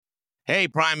Hey,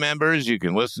 Prime members, you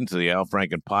can listen to the Al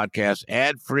Franken podcast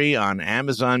ad-free on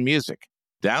Amazon Music.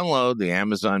 Download the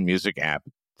Amazon Music app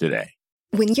today.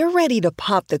 When you're ready to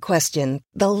pop the question,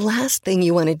 the last thing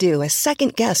you want to do is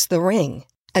second-guess the ring.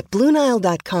 At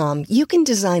BlueNile.com, you can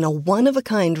design a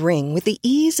one-of-a-kind ring with the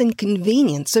ease and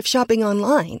convenience of shopping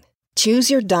online. Choose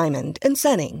your diamond and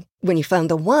setting. When you find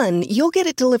the one, you'll get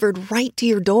it delivered right to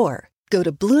your door. Go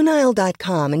to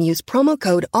BlueNile.com and use promo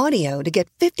code AUDIO to get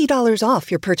 $50 off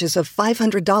your purchase of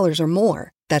 $500 or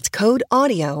more. That's code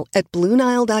AUDIO at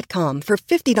BlueNile.com for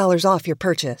 $50 off your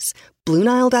purchase.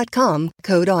 BlueNile.com,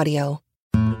 code AUDIO.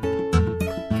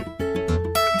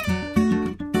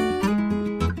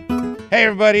 Hey,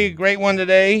 everybody, great one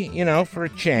today, for a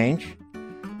change.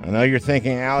 I know you're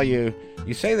thinking, Al, you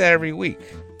say that every week,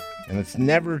 and it's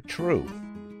never true.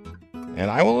 And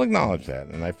I will acknowledge that,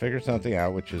 and I figured something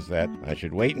out, which is that I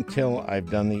should wait until I've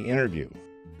done the interview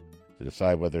to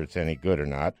decide whether it's any good or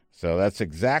not. So that's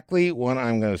exactly what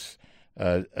I'm going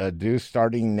to do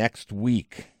starting next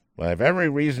week. But I have every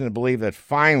reason to believe that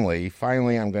finally,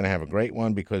 I'm going to have a great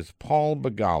one because Paul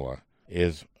Begala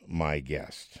is my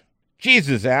guest.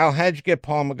 Jesus, Al, how'd you get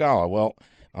Paul Begala? Well,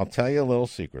 I'll tell you a little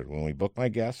secret. When we book my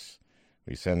guests,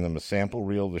 we send them a sample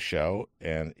reel of the show,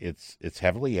 and it's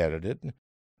heavily edited.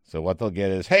 So what they'll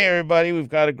get is, hey, everybody, we've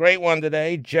got a great one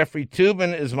today. Jeffrey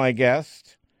Toobin is my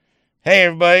guest. Hey,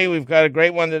 everybody, we've got a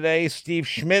great one today. Steve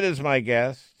Schmidt is my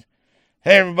guest.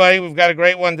 Hey, everybody, we've got a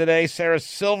great one today. Sarah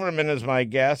Silverman is my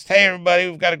guest. Hey, everybody,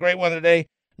 we've got a great one today.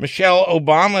 Michelle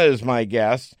Obama is my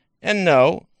guest. And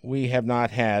no, we have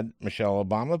not had Michelle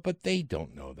Obama, but they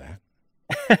don't know that.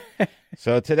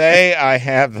 So today I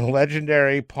have the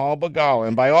legendary Paul Begala.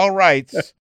 And by all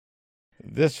rights,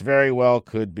 this very well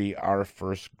could be our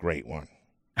first great one.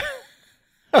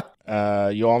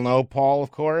 You all know Paul, of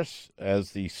course,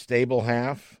 as the stable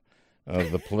half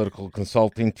of the political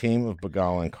consulting team of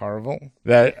Begala and Carville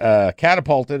that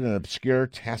catapulted an obscure,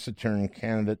 taciturn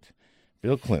candidate,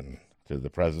 Bill Clinton, to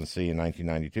the presidency in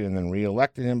 1992 and then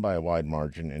reelected him by a wide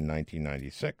margin in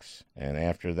 1996. And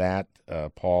after that,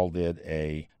 Paul did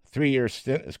a 3-year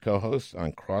stint as co-host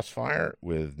on Crossfire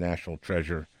with National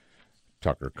Treasure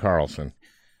Tucker Carlson.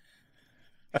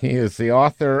 He is the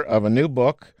author of a new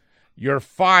book, You're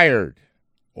Fired,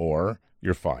 or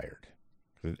You're Fired.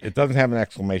 It doesn't have an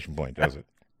exclamation point, does it?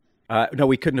 No,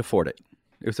 we couldn't afford it.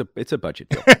 It's a budget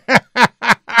deal.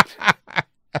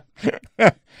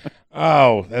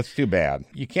 Oh, that's too bad.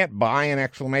 You can't buy an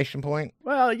exclamation point?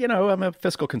 Well, I'm a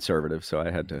fiscal conservative, so I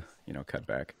had to, cut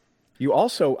back. You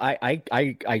also, I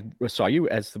saw you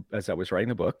as I was writing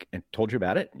the book and told you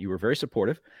about it. You were very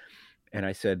supportive. And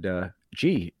I said,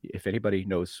 gee, if anybody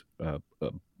knows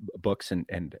books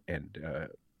and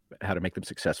how to make them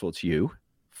successful, it's you.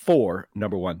 4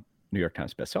 #1 New York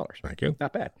Times bestsellers. Thank you.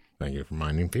 Not bad. Thank you for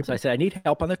reminding people. So I said, I need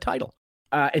help on the title.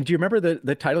 And do you remember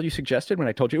the title you suggested when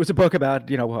I told you it was a book about,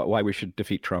 why we should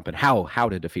defeat Trump and how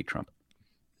to defeat Trump?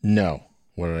 No.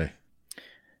 What did I?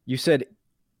 You said,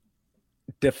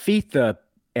 defeat the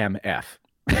MF.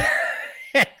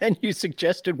 And you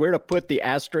suggested where to put the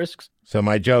asterisks. So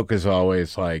my joke is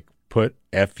always like, put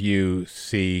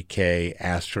FUCK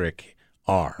asterisk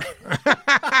R.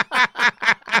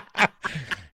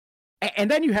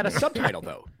 And then you had a subtitle,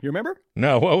 though. You remember?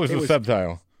 No, what was the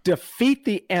subtitle? Defeat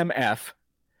the MF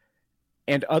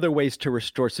and other ways to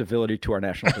restore civility to our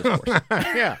national discourse.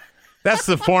 Yeah, that's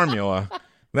the formula.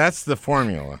 That's the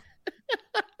formula.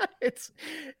 It's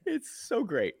so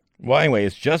great. Well, anyway,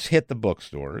 it's just hit the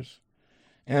bookstores.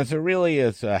 And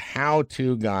it's a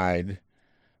how-to guide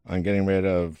on getting rid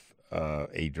of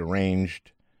a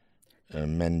deranged,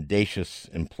 mendacious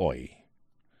employee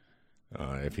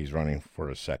if he's running for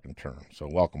a second term. So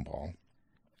welcome, Paul.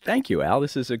 Thank you, Al.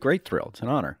 This is a great thrill. It's an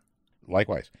honor.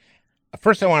 Likewise.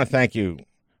 First, I want to thank you.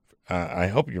 I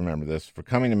hope you remember this, for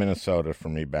coming to Minnesota for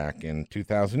me back in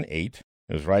 2008.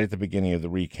 It was right at the beginning of the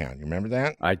recount. You remember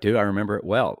that? I do. I remember it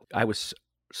well. I was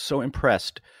so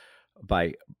impressed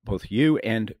by both you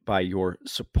and by your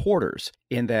supporters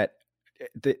in that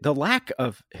the lack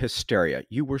of hysteria.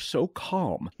 You were so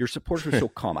calm. Your supporters were so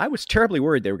calm. I was terribly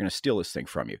worried they were going to steal this thing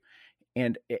from you.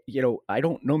 And, I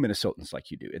don't know Minnesotans like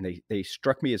you do. And they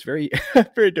struck me as very,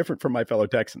 very different from my fellow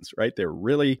Texans, right? They're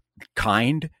really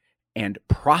kind and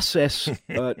process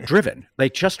driven. They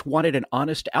just wanted an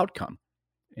honest outcome.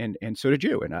 And so did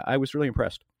you. And I was really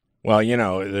impressed. Well,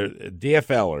 the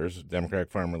DFLers, Democratic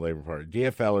Farmer Labor Party,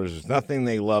 DFLers, is nothing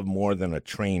they love more than a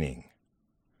training.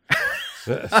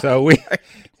 So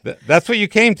that's what you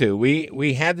came to.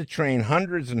 We had to train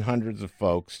hundreds and hundreds of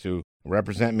folks to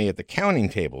represent me at the counting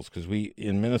tables because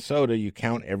in Minnesota, you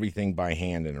count everything by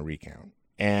hand in a recount.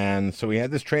 And so we had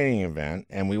this training event,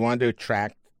 and we wanted to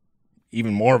attract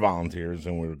even more volunteers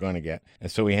than we were going to get.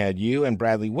 And so we had you and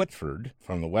Bradley Whitford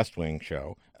from the West Wing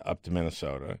show up to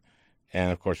Minnesota.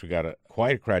 And, of course, we got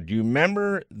quite a crowd. Do you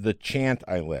remember the chant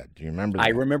I led? Do you remember that? I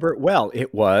remember it well.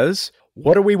 It was,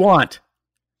 what do we want?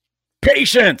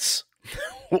 Patience!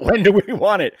 When do we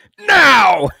want it?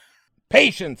 Now!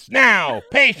 Patience, now!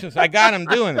 Patience! I got him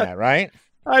doing that, right?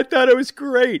 I thought it was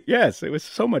great. Yes, it was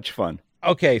so much fun.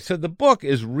 Okay, so the book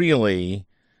is really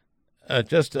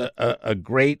just a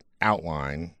great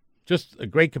outline, just a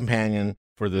great companion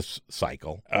for this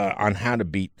cycle on how to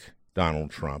beat Donald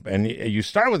Trump. And you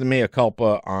start with a mea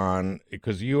culpa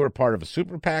because you were part of a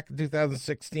super PAC in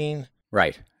 2016.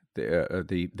 Right.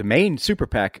 The main super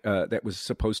PAC that was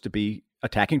supposed to be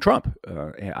attacking Trump.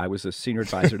 I was a senior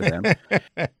advisor to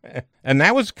them. And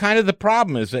that was kind of the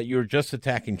problem, is that you were just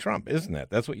attacking Trump, isn't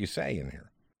it? That's what you say in here.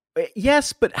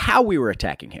 Yes, but how we were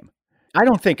attacking him. I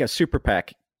don't think a super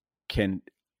PAC can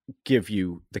give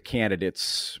you the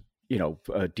candidate's,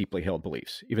 deeply held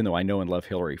beliefs, even though I know and love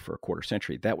Hillary for a quarter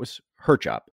century. That was her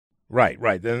job. Right.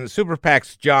 Then the super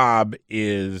PAC's job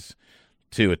is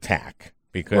to attack,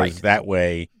 because that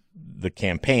way the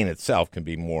campaign itself can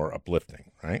be more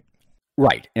uplifting, right?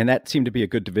 Right. And that seemed to be a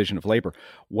good division of labor.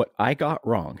 What I got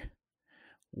wrong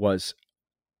was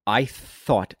I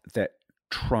thought that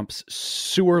Trump's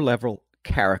sewer level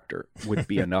character would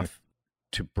be enough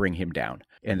to bring him down,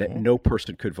 and that no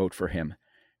person could vote for him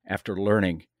after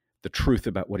learning the truth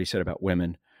about what he said about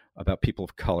women, about people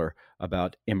of color,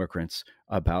 about immigrants,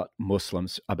 about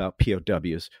Muslims, about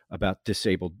POWs, about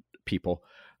disabled people.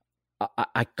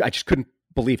 I just couldn't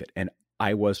believe it. And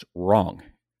I was wrong.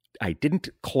 I didn't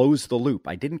close the loop.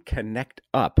 I didn't connect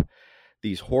up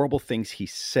these horrible things he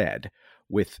said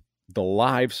with the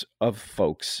lives of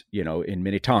folks, in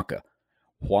Minnetonka,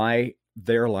 why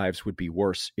their lives would be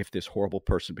worse if this horrible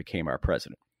person became our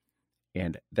president.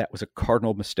 And that was a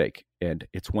cardinal mistake. And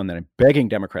it's one that I'm begging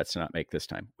Democrats to not make this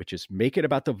time, which is make it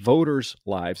about the voters'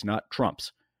 lives, not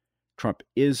Trump's. Trump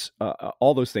is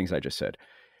all those things I just said.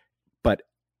 But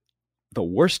the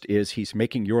worst is he's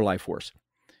making your life worse.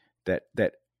 That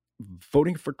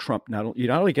voting for Trump, you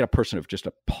not only get a person of just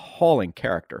appalling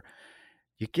character,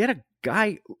 you get a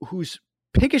guy whose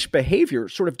piggish behavior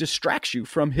sort of distracts you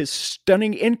from his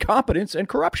stunning incompetence and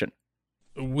corruption.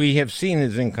 We have seen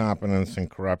his incompetence and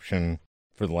corruption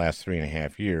for the last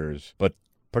 3.5 years, but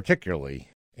particularly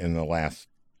in the last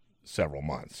several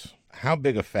months. How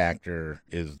big a factor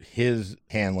is his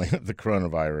handling of the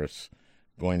coronavirus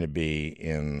going to be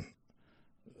in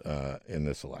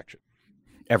this election?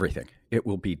 Everything. It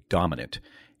will be dominant,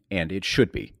 and it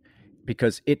should be,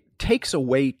 because it takes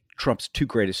away Trump's two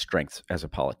greatest strengths as a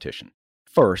politician.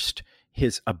 First,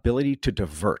 his ability to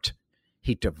divert.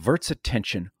 He diverts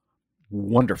attention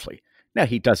wonderfully. Now,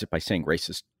 he does it by saying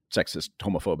racist, sexist,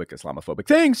 homophobic, Islamophobic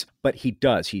things, but he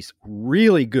does. He's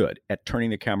really good at turning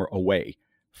the camera away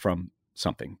from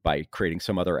something by creating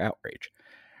some other outrage.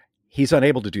 He's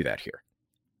unable to do that here.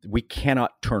 We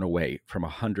cannot turn away from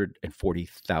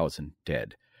 140,000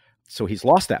 dead. So he's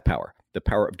lost that power, the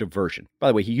power of diversion. By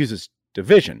the way, he uses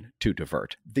division to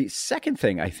divert. The second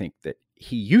thing I think that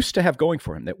he used to have going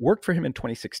for him that worked for him in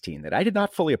 2016 that I did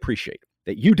not fully appreciate,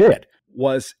 that you did,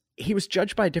 was he was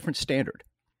judged by a different standard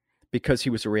because he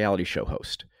was a reality show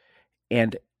host.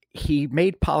 And he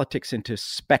made politics into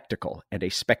spectacle and a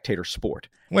spectator sport.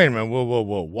 Wait a minute.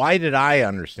 Whoa. Why did I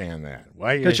understand that?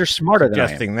 Why? Because you're smarter than I am.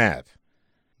 Suggesting that.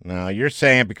 No, you're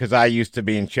saying because I used to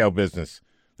be in show business.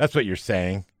 That's what you're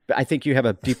saying. I think you have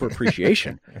a deeper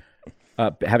appreciation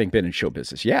having been in show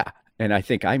business. Yeah. And I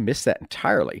think I missed that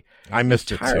entirely. I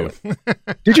missed it too.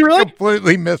 Did you really?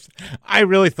 Completely missed. I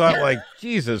really thought,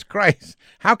 Jesus Christ,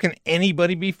 how can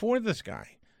anybody be for this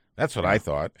guy? That's what I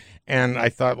thought. And I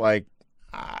thought,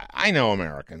 I know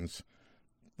Americans.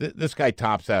 This guy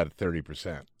tops out at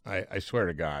 30%. I swear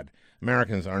to God.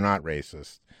 Americans are not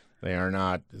racist. They are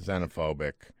not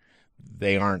xenophobic.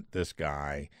 They aren't this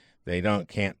guy. They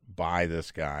can't buy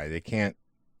this guy. They can't.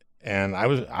 And I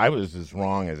was as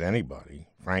wrong as anybody,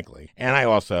 frankly. And I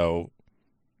also,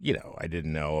 I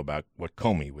didn't know about what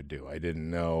Comey would do. I didn't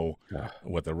know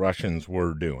what the Russians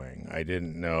were doing. I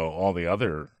didn't know all the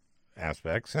other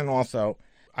aspects. And also,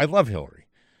 I love Hillary.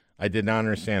 I did not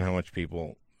understand how much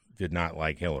people did not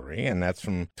like Hillary. And that's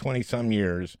from 20-some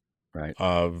years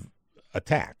of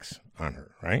attacks on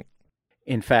her, right?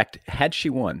 In fact, had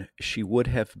she won, she would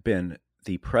have been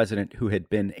the president who had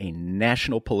been a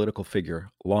national political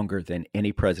figure longer than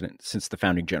any president since the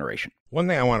founding generation. One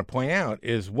thing I want to point out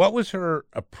is, what was her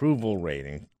approval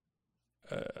rating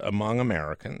among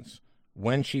Americans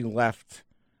when she left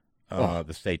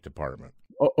the State Department?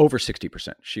 over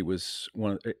 60%. She was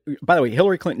one of, by the way,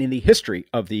 Hillary Clinton, in the history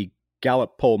of the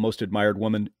Gallup poll most admired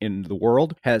woman in the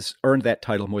world, has earned that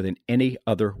title more than any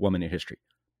other woman in history,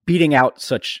 beating out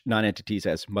such non-entities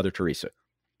as Mother Teresa.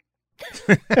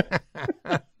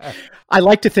 I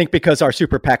like to think because our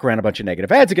super PAC ran a bunch of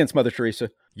negative ads against Mother Teresa.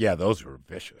 Yeah, those were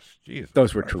vicious. Jesus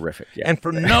those were Christ. terrific. Yeah. And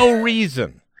for no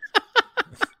reason.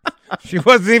 She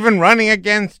wasn't even running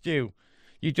against you.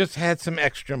 You just had some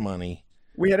extra money.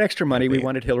 We had extra money. We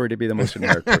wanted Hillary to be the most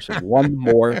admired person one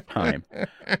more time.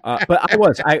 But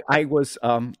I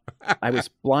was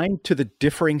blind to the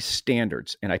differing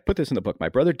standards. And I put this in the book. My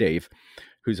brother Dave,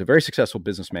 who's a very successful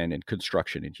businessman in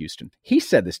construction in Houston, he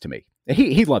said this to me.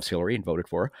 He loves Hillary and voted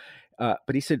for her.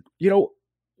 But he said,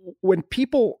 when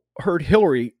people heard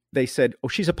Hillary, they said, oh,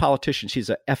 she's a politician. She's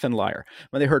a effing liar.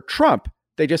 When they heard Trump,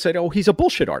 they just said, oh, he's a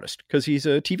bullshit artist because he's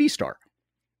a TV star.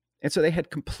 And so they had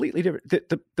completely different,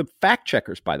 the fact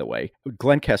checkers, by the way,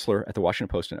 Glenn Kessler at the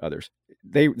Washington Post and others,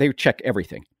 they check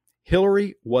everything.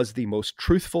 Hillary was the most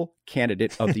truthful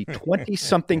candidate of the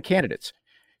 20-something candidates.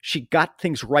 She got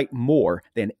things right more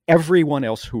than everyone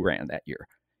else who ran that year.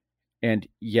 And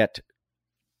yet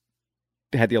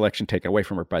they had the election taken away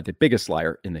from her by the biggest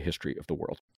liar in the history of the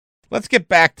world. Let's get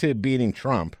back to beating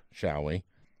Trump, shall we?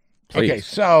 Please. Okay,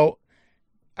 so,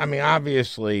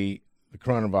 obviously, the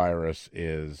coronavirus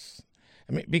is,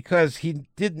 because he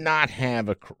did not have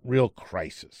a real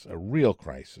crisis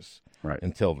right.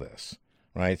 until this,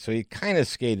 right? So he kind of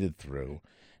skated through,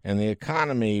 and the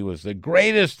economy was the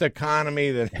greatest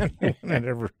economy that anyone had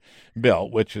ever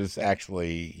built, which is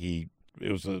actually,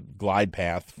 it was a glide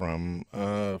path from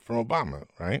Obama,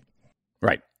 right?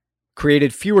 Right.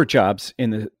 Created fewer jobs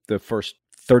in the first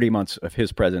 30 months of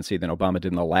his presidency than Obama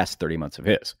did in the last 30 months of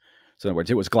his. So in other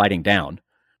words, it was gliding down.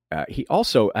 He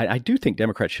also, I do think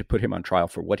Democrats should put him on trial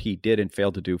for what he did and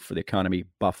failed to do for the economy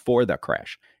before the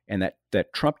crash. And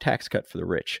that Trump tax cut for the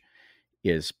rich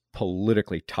is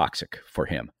politically toxic for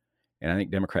him. And I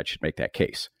think Democrats should make that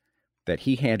case, that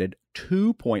he handed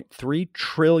 $2.3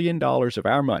 trillion of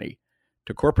our money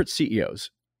to corporate CEOs,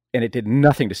 and it did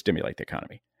nothing to stimulate the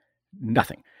economy.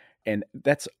 Nothing. And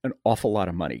that's an awful lot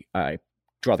of money. I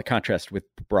draw the contrast with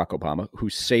Barack Obama, who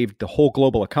saved the whole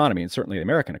global economy and certainly the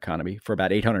American economy for about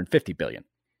 $850 billion.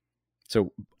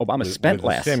 So Obama spent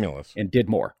less stimulus and did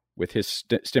more with his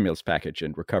stimulus package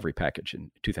and recovery package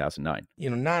in 2009.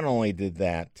 Not only did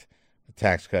that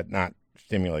tax cut not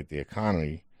stimulate the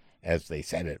economy as they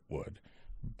said it would,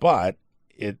 but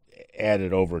it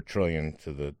added over $1 trillion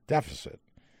to the deficit.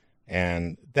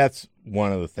 And that's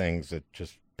one of the things that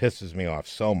just pisses me off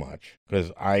so much,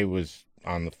 because I was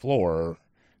on the floor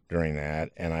during that,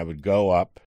 and I would go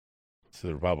up to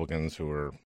the Republicans who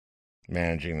were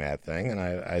managing that thing, and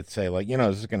I'd say,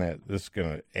 this is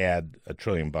gonna add $1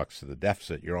 trillion to the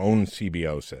deficit. Your own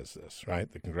CBO says this,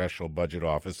 right? The Congressional Budget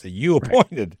Office that you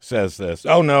appointed says this.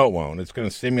 Oh no, it won't. It's going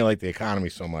to stimulate the economy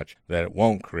so much that it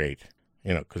won't create,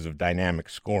 because of dynamic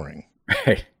scoring,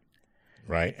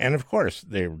 right? And of course,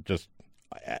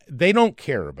 they don't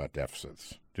care about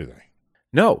deficits, do they?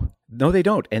 No, they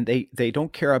don't, and they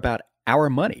don't care about our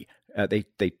money.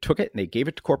 They took it and they gave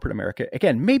it to corporate America.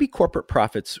 Again, maybe corporate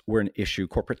profits were an issue.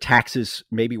 Corporate taxes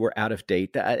maybe were out of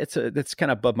date. That's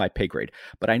kind of above my pay grade.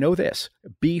 But I know this: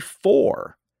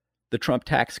 before the Trump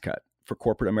tax cut for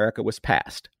corporate America was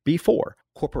passed, before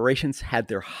corporations had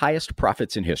their highest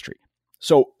profits in history.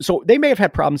 So they may have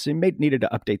had problems. They needed to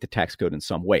update the tax code in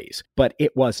some ways, but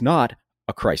it was not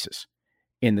a crisis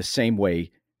in the same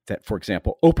way that, for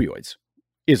example, opioids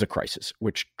is a crisis,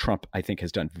 which Trump, I think,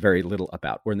 has done very little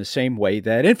about. Or in the same way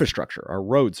that infrastructure, our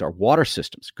roads, our water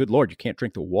systems, good Lord, you can't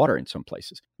drink the water in some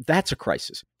places. That's a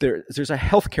crisis. There's a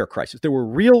healthcare crisis. There were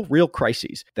real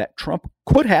crises that Trump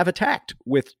could have attacked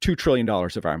with $2 trillion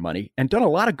of our money and done a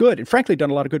lot of good, and frankly, done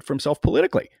a lot of good for himself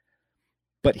politically.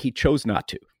 But he chose not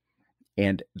to.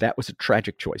 And that was a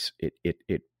tragic choice.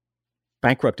 It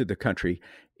bankrupted the country.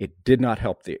 It did not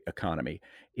help the economy.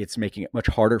 It's making it much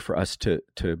harder for us to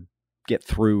get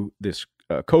through this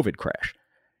COVID crash.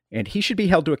 And he should be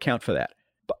held to account for that.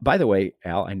 By the way,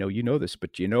 Al, I know you know this,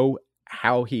 but do you know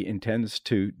how he intends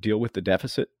to deal with the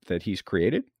deficit that he's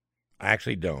created? I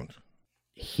actually don't.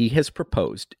 He has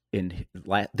proposed in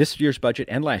this year's budget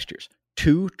and last year's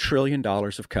 $2 trillion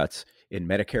of cuts in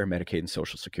Medicare, Medicaid, and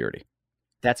Social Security.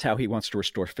 That's how he wants to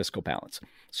restore fiscal balance.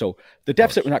 So the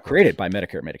deficit was not created by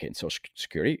Medicare, Medicaid, and Social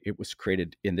Security. It was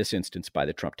created in this instance by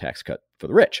the Trump tax cut for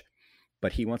the rich.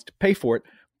 But he wants to pay for it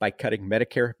by cutting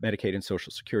Medicare, Medicaid, and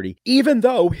Social Security, even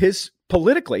though his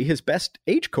best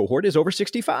age cohort is over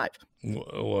 65.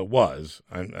 Well, it was.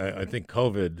 I think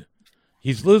COVID,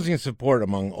 he's losing support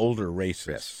among older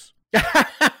racists. Yes.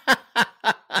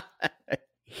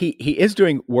 He is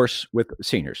doing worse with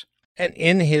seniors. And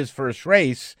in his first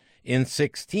race in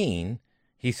 2016,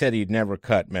 he said he'd never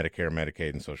cut Medicare,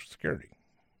 Medicaid, and Social Security.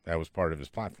 That was part of his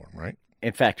platform, right?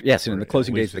 In fact, yes, and in the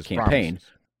closing days of the campaign,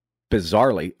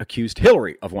 bizarrely accused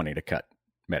Hillary of wanting to cut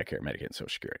Medicare, Medicaid, and Social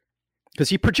Security. Because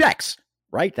he projects,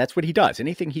 right? That's what he does.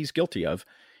 Anything he's guilty of,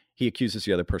 he accuses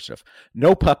the other person of.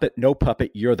 No puppet,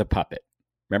 you're the puppet.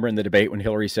 Remember in the debate when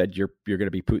Hillary said, you're going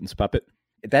to be Putin's puppet?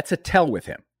 That's a tell with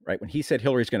him, right? When he said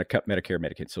Hillary's going to cut Medicare,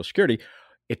 Medicaid, and Social Security,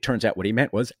 it turns out what he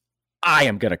meant was, I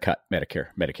am going to cut Medicare,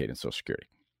 Medicaid, and Social Security.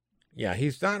 Yeah,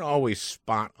 he's not always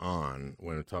spot on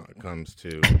when it comes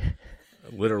to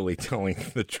literally telling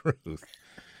the truth.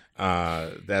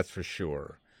 That's for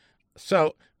sure.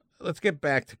 So let's get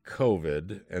back to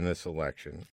COVID and this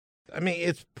election. I mean,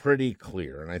 it's pretty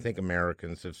clear, and I think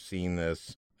Americans have seen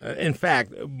this. In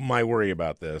fact, my worry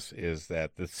about this is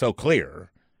that it's so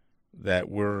clear that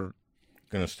we're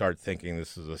going to start thinking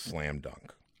this is a slam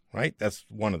dunk, right? That's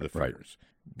one of the fears. Right.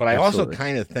 But I also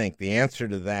kind of think the answer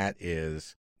to that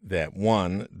is that,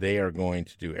 one, they are going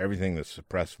to do everything to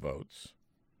suppress votes.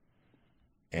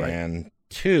 And right.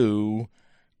 Two,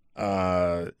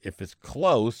 if it's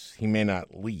close, he may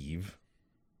not leave.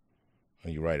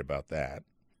 You're right about that.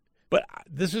 But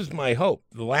this is my hope.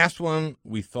 The last one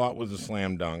we thought was a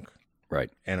slam dunk. Right.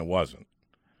 And it wasn't.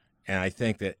 And I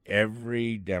think that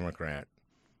every Democrat,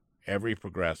 every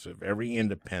progressive, every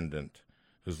independent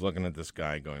who's looking at this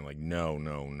guy going like, no,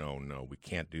 we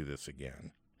can't do this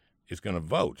again, is going to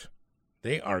vote.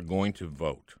 They are going to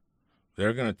vote.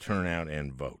 They're going to turn out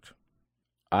and vote.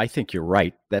 I think you're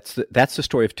right. That's the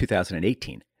story of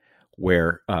 2018,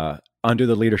 where under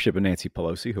the leadership of Nancy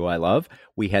Pelosi, who I love,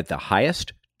 we had the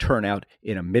highest turnout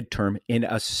in a midterm in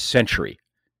a century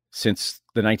since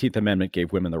the 19th Amendment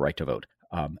gave women the right to vote.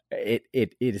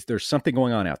 There's something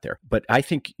going on out there. But I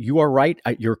think you are right.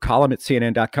 Your column at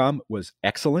CNN.com was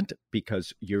excellent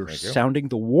because you're sounding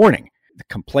the warning. The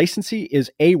complacency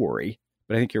is a worry,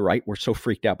 but I think you're right. We're so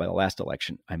freaked out by the last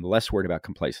election. I'm less worried about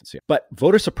complacency. But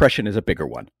voter suppression is a bigger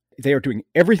one. They are doing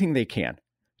everything they can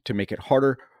to make it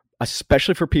harder,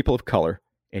 especially for people of color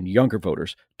and younger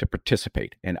voters, to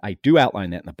participate. And I do outline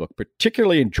that in the book,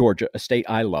 particularly in Georgia, a state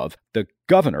I love. The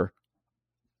governor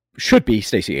should be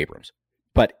Stacey Abrams.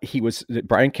 But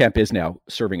Brian Kemp is now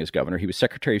serving as governor. He was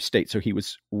Secretary of State, so he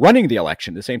was running the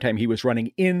election at the same time he was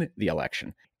running in the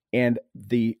election. And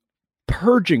the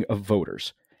purging of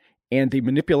voters and the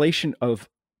manipulation of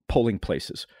polling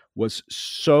places was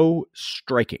so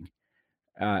striking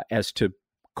as to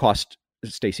cost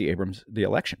Stacey Abrams the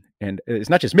election. And it's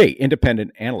not just me.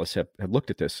 Independent analysts have looked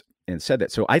at this and said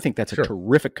that. So I think that's a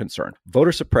terrific concern.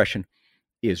 Voter suppression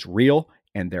is real,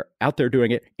 and they're out there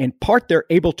doing it. In part, they're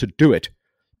able to do it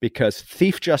because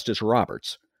Chief Justice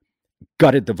Roberts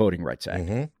gutted the Voting Rights Act.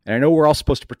 Mm-hmm. And I know we're all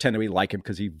supposed to pretend that we like him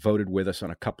because he voted with us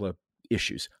on a couple of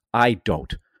issues. I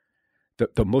don't.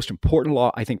 The most important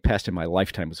law I think passed in my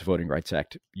lifetime was the Voting Rights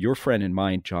Act. Your friend and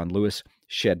mine, John Lewis,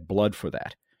 shed blood for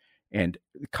that. And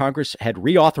Congress had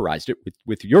reauthorized it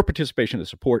with your participation and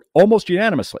support almost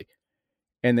unanimously.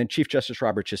 And then Chief Justice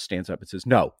Roberts just stands up and says,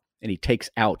 no. And he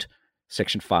takes out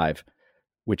Section 5,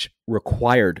 which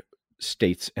required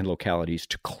states and localities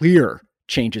to clear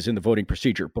changes in the voting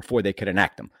procedure before they could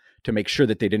enact them to make sure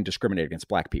that they didn't discriminate against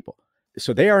black people.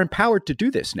 So they are empowered to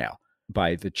do this now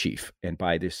by the chief and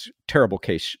by this terrible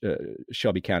case,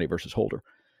 Shelby County versus Holder.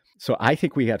 So I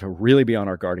think we have to really be on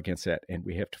our guard against that, and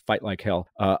we have to fight like hell.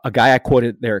 A guy I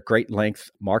quoted there at great length,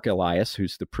 Mark Elias,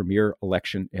 who's the premier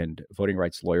election and voting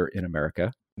rights lawyer in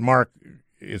America. Mark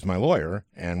is my lawyer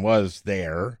and was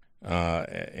there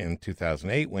in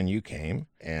 2008 when you came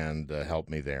and helped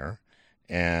me there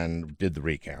and did the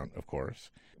recount, of course.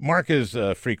 Mark is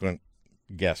a frequent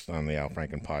guest on the Al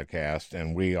Franken podcast,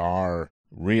 and we are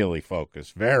really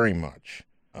focused very much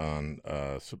on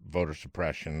voter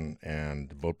suppression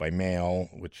and vote by mail,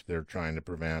 which they're trying to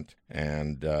prevent.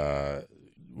 And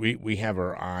we have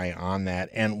our eye on that.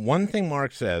 And one thing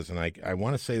Mark says, and I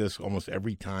want to say this almost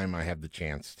every time I have the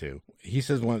chance to, he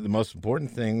says one of the most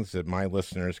important things that my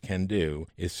listeners can do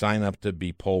is sign up to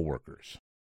be poll workers,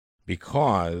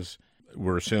 because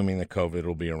we're assuming that COVID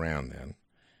will be around then.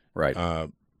 Right.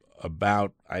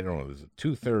 About, I don't know, is it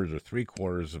 2/3 or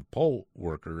 3/4 of poll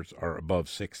workers are above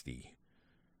 60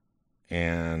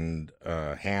 and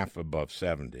half above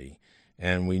 70.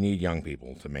 And we need young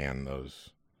people to man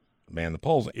the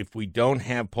polls. If we don't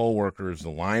have poll workers, the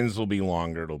lines will be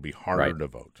longer. It'll be harder to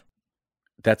vote.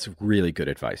 That's really good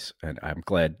advice. And I'm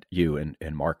glad you and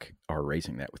Mark are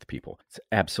raising that with people. It's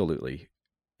absolutely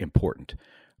important.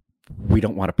 We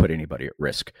don't want to put anybody at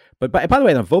risk. But by the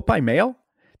way, the vote by mail,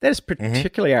 That is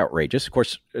particularly outrageous. Of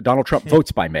course, Donald Trump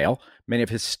votes by mail. Many of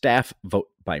his staff vote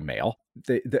by mail.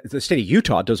 The state of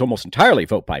Utah does almost entirely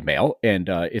vote by mail, and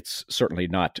it's certainly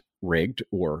not rigged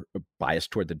or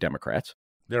biased toward the Democrats.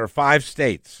 There are 5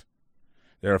 states.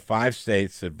 There are 5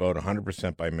 states that vote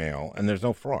 100% by mail, and there's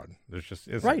no fraud. There's just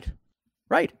isn't.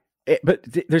 Right. But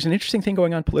there's an interesting thing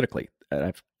going on politically.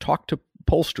 I've talked to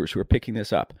pollsters who are picking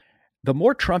this up. The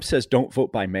more Trump says don't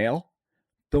vote by mail,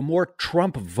 the more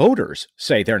Trump voters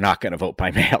say they're not going to vote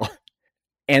by mail.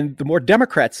 And the more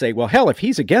Democrats say, well, hell, if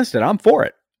he's against it, I'm for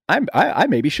it. I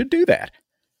maybe should do that.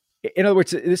 In other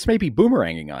words, this may be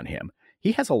boomeranging on him.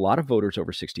 He has a lot of voters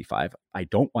over 65. I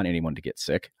don't want anyone to get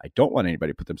sick. I don't want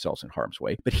anybody to put themselves in harm's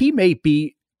way. But he may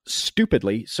be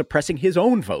stupidly suppressing his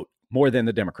own vote more than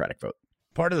the Democratic vote.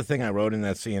 Part of the thing I wrote in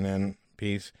that CNN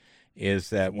piece is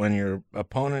that when your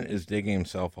opponent is digging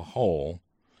himself a hole,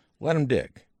 let him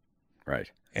dig. Right.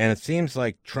 And it seems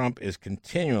like Trump is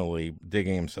continually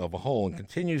digging himself a hole and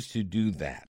continues to do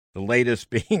that. The latest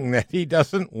being that he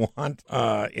doesn't want,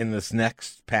 in this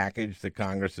next package that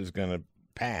Congress is going to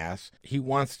pass, he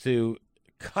wants to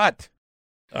cut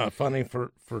funding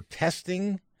for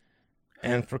testing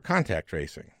and for contact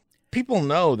tracing. People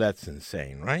know that's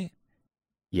insane, right?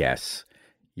 Yes.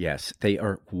 They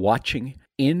are watching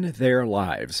in their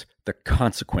lives the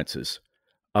consequences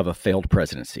of a failed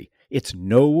presidency. It's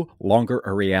no longer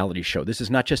a reality show. This is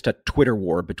not just a Twitter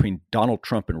war between Donald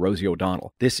Trump and Rosie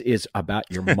O'Donnell. This is about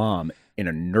your mom in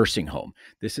a nursing home.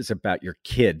 This is about your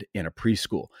kid in a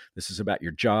preschool. This is about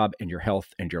your job and your health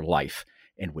and your life.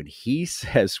 And when he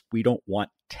says we don't want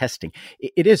testing,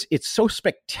 it's so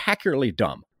spectacularly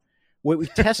dumb. When we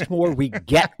test more, we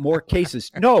get more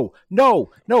cases. No.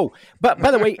 But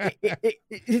by the way,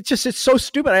 it's so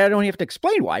stupid. I don't even have to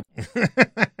explain why.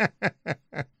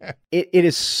 It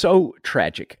is so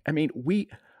tragic. I mean,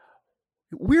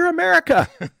 we're America.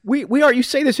 We are. You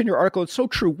say this in your article. It's so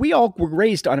true. We all were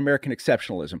raised on American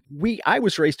exceptionalism. I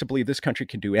was raised to believe this country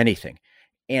can do anything,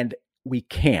 and we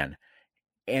can.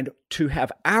 And to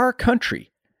have our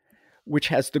country, which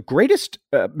has the greatest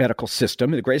medical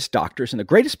system, the greatest doctors, and the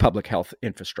greatest public health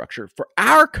infrastructure, for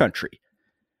our country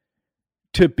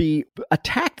to be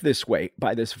attacked this way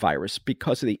by this virus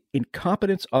because of the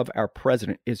incompetence of our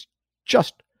president is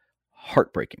just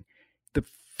heartbreaking. The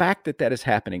fact that is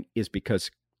happening is because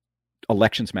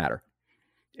elections matter.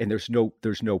 And there's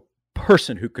no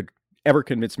person who could ever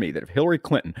convince me that if Hillary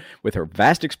Clinton, with her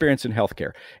vast experience in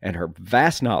healthcare and her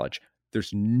vast knowledge,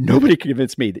 there's nobody can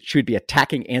convince me that she would be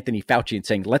attacking Anthony Fauci and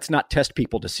saying, let's not test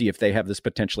people to see if they have this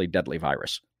potentially deadly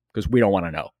virus, because we don't want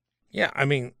to know. Yeah, I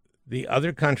mean, the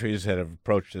other countries that have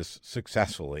approached this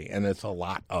successfully, and it's a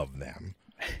lot of them,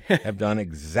 have done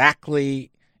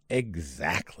exactly what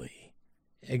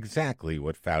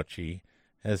Fauci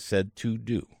has said to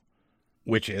do,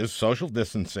 which is social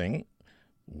distancing,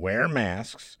 wear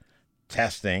masks,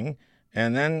 testing,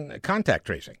 and then contact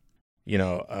tracing. You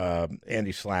know,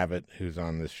 Andy Slavitt, who's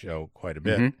on this show quite a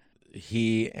bit,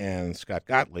 he and Scott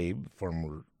Gottlieb,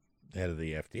 former head of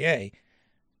the FDA,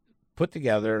 put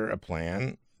together a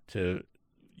plan to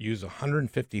use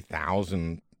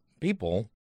 150,000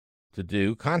 people to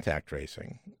do contact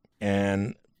tracing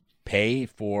and pay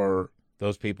for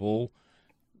those people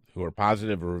who are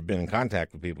positive or have been in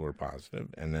contact with people who are positive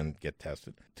and then get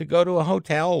tested to go to a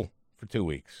hotel for 2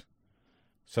 weeks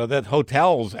so that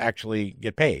hotels actually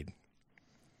get paid.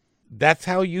 That's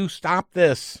how you stop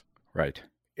this. Right.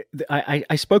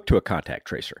 I spoke to a contact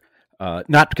tracer,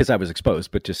 not because I was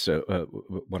exposed, but just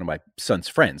one of my son's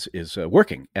friends is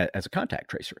working as a contact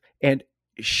tracer. And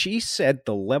she said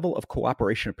the level of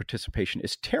cooperation and participation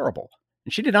is terrible.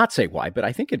 And she did not say why, but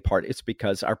I think in part it's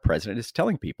because our president is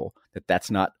telling people that that's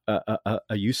not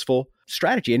a useful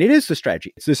strategy. And it is the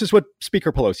strategy. This is what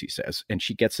Speaker Pelosi says, and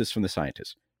she gets this from the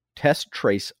scientists. Test,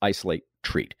 trace, isolate,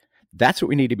 treat. That's what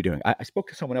we need to be doing. I spoke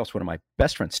to someone else, one of my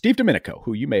best friends, Steve Domenico,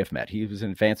 who you may have met. He was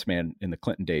an advance man in the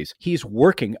Clinton days. He's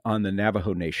working on the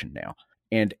Navajo Nation now.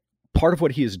 And part of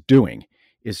what he is doing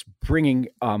is bringing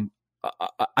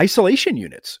isolation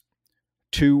units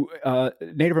to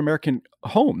Native American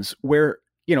homes where,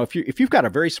 you know, if you've got a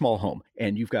very small home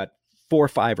and you've got 4 or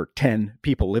 5 or 10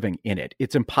 people living in it,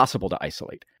 it's impossible to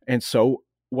isolate. And so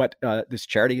what this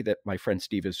charity that my friend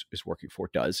Steve is working for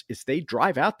does is they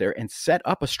drive out there and set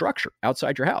up a structure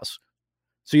outside your house.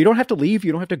 So you don't have to leave.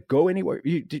 You don't have to go anywhere.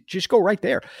 You just go right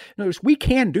there. In other words, we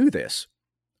can do this.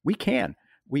 We can.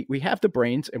 We have the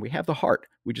brains and we have the heart.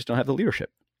 We just don't have the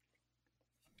leadership.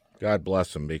 God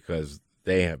bless them, because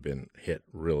they have been hit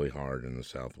really hard in the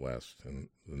Southwest, and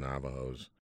the Navajos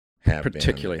have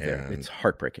particularly been. There. It's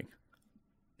heartbreaking.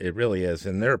 It really is.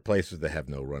 And there are places that have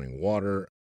no running water.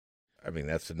 I mean,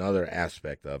 that's another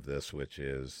aspect of this, which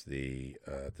is the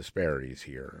disparities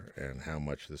here and how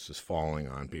much this is falling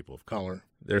on people of color.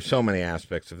 There's so many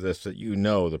aspects of this that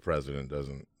the president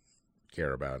doesn't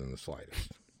care about in the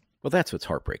slightest. Well, that's what's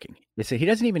heartbreaking. Is that he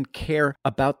doesn't even care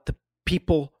about the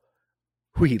people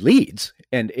who he leads.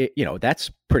 And,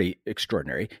 that's pretty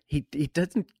extraordinary. He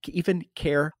doesn't even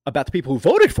care about the people who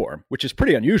voted for him, which is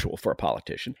pretty unusual for a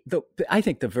politician. Though I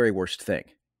think the very worst thing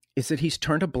is that he's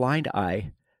turned a blind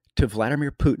eye to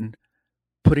Vladimir Putin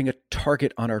putting a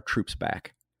target on our troops'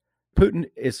 back. Putin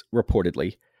is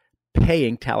reportedly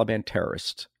paying Taliban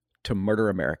terrorists to murder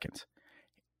Americans.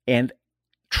 And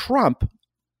Trump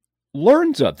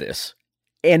learns of this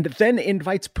and then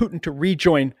invites Putin to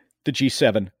rejoin the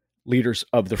G7 leaders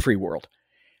of the free world.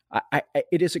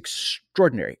 It is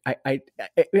extraordinary. You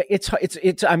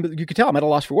can tell I'm at a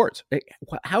loss for words.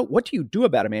 What do you do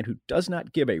about a man who does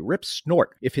not give a rip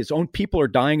snort if his own people are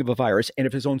dying of a virus and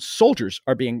if his own soldiers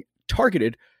are being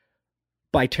targeted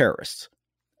by terrorists?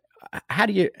 How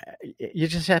do you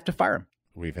just have to fire him?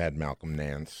 We've had Malcolm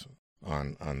Nance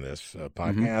on this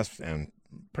podcast and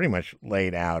pretty much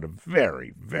laid out a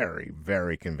very, very,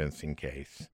 very convincing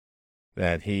case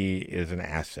that he is an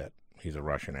asset. He's a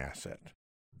Russian asset.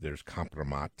 There's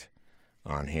compromat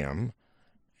on him.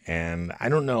 And I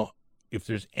don't know if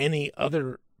there's any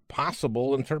other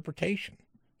possible interpretation,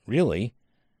 really.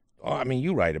 Oh, I mean,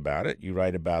 you write about it. You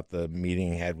write about the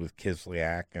meeting he had with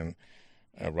Kislyak and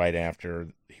right after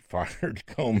he fired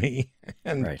Comey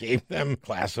and gave them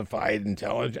classified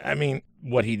intelligence. I mean,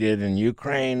 what he did in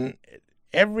Ukraine,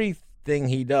 everything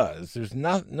he does, there's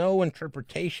no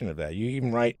interpretation of that. You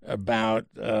even write about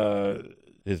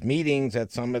his meetings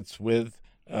at summits with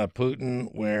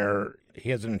Putin, where he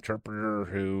has an interpreter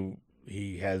who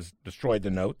he has destroyed the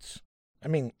notes. I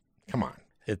mean, come on.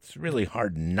 It's really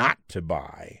hard not to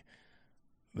buy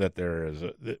that there is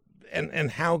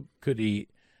and how could he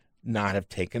not have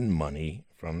taken money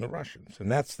from the Russians? And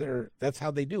that's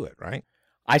how they do it, right?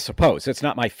 I suppose. It's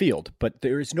not my field, but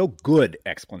there is no good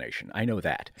explanation. I know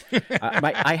that.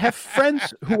 I have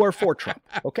friends who are for Trump.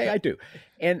 Okay, I do.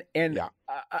 And yeah.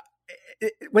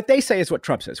 What they say is what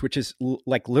Trump says, which is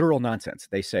like literal nonsense.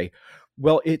 They say,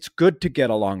 well, it's good to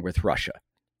get along with Russia.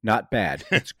 Not bad.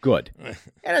 It's good.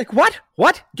 And like, what?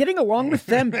 What? Getting along with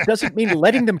them doesn't mean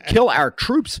letting them kill our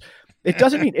troops. It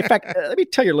doesn't mean, in fact, let me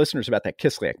tell your listeners about that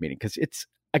Kislyak meeting, because it's,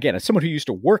 again, as someone who used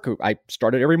to work, I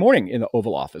started every morning in the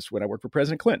Oval Office when I worked for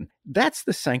President Clinton. That's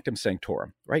the sanctum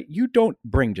sanctorum, right? You don't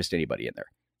bring just anybody in there.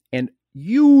 And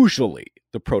usually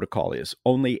the protocol is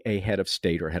only a head of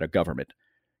state or head of government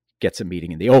gets a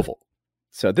meeting in the Oval.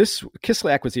 So this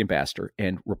Kislyak was the ambassador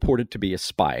and reported to be a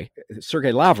spy.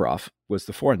 Sergei Lavrov was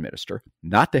the foreign minister,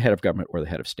 not the head of government or the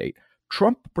head of state.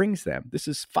 Trump brings them, this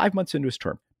is 5 months into his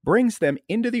term, brings them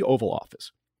into the Oval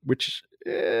Office, which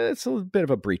it's a bit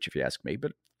of a breach if you ask me,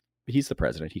 but he's the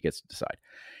president. He gets to decide.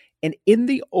 And in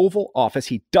the Oval Office,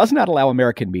 he does not allow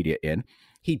American media in.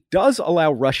 He does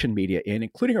allow Russian media in,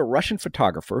 including a Russian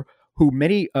photographer who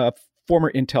many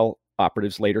former intel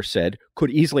operatives later said could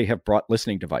easily have brought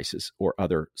listening devices or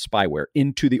other spyware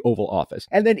into the Oval Office.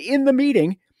 And then in the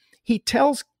meeting, he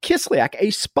tells Kislyak,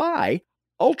 a spy,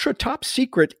 ultra top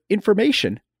secret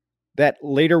information that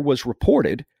later was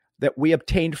reported that we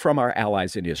obtained from our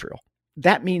allies in Israel.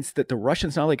 That means that the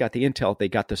Russians not only got the intel, they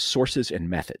got the sources and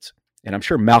methods. And I'm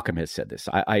sure Malcolm has said this.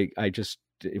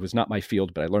 It was not my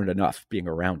field, but I learned enough being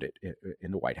around it in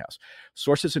the White House.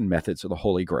 Sources and methods are the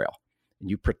holy grail. And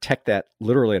you protect that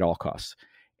literally at all costs.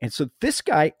 And so this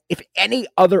guy, if any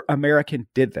other American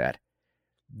did that,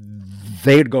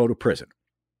 they'd go to prison.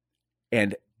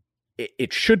 And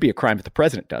it should be a crime if the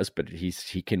president does, but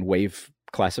he can waive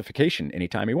classification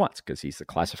anytime he wants because he's the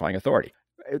classifying authority.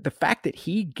 The fact that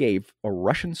he gave a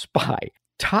Russian spy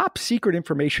top secret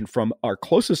information from our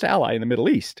closest ally in the Middle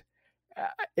East,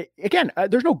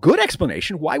 there's no good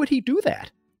explanation. Why would he do that?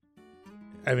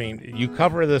 I mean, you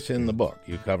cover this in the book.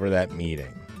 You cover that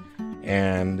meeting.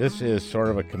 And this is sort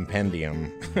of a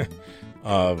compendium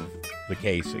of the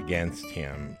case against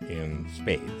him in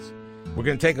spades. We're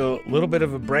going to take a little bit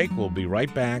of a break. We'll be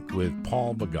right back with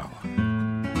Paul Begala.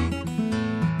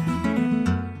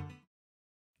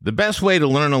 The best way to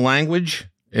learn a language?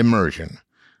 Immersion.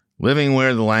 Living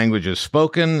where the language is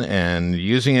spoken and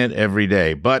using it every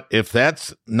day. But if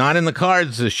that's not in the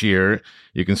cards this year,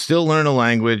 you can still learn a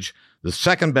language the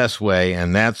second best way,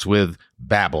 and that's with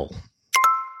Babbel.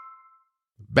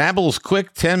 Babbel's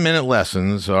quick 10-minute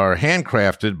lessons are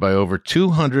handcrafted by over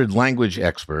 200 language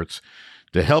experts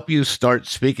to help you start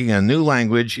speaking a new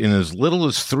language in as little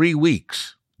as 3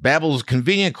 weeks. Babbel's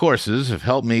convenient courses have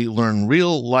helped me learn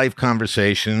real-life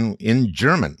conversation in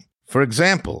German. For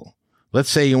example, Let's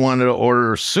say you wanted to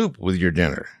order soup with your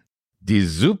dinner. Die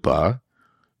Suppe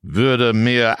würde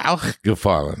mir auch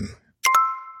gefallen.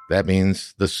 That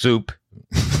means the soup.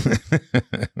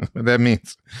 That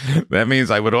means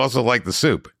I would also like the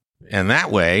soup. And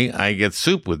that way I get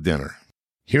soup with dinner.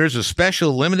 Here's a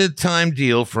special limited time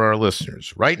deal for our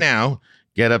listeners. Right now,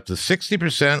 get up to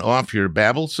 60% off your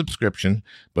Babbel subscription,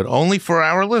 but only for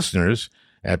our listeners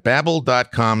at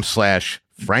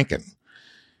babbel.com/Franken.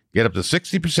 Get up to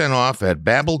 60% off at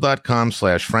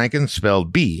babbel.com/Franken,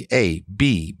 spelled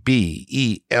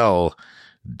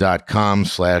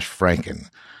BABBEL.com/Franken.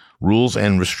 Rules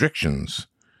and restrictions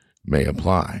may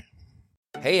apply.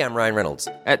 Hey, I'm Ryan Reynolds.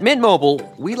 At Mint Mobile,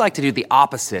 we like to do the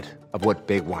opposite of what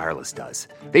Big Wireless does.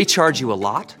 They charge you a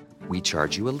lot, we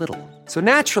charge you a little. So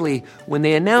naturally, when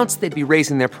they announced they'd be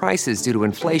raising their prices due to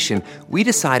inflation, we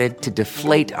decided to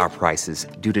deflate our prices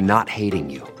due to not hating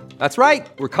you. That's right.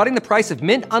 We're cutting the price of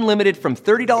Mint Unlimited from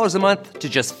 $30 a month to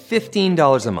just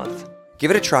 $15 a month.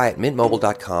 Give it a try at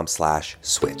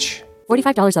mintmobile.com/switch.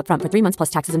 $45 up front for 3 months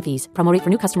plus taxes and fees. Promo rate for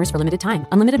new customers for limited time.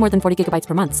 Unlimited more than 40 gigabytes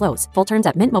per month. Slows full terms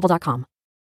at mintmobile.com.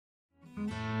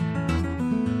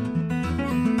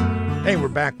 Hey, we're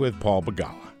back with Paul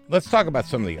Begala. Let's talk about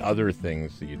some of the other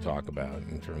things that you talk about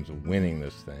in terms of winning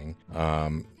this thing.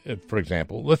 For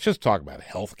example, let's just talk about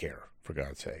healthcare, for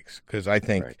God's sakes, because I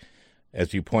think,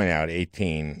 as you point out,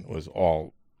 18 was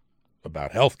all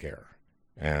about healthcare.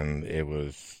 And it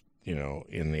was,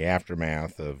 in the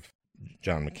aftermath of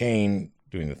John McCain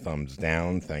doing the thumbs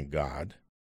down, thank God,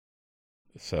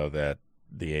 so that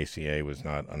the ACA was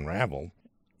not unraveled.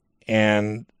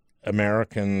 And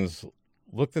Americans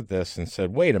looked at this and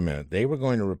said, wait a minute, they were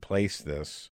going to replace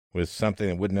this with something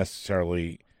that wouldn't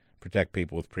necessarily protect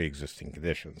people with pre-existing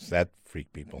conditions. That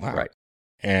freaked people out. Right.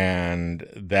 And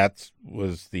that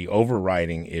was the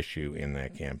overriding issue in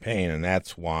that campaign, and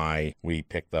that's why we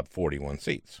picked up 41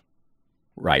 seats.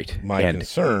 Right. My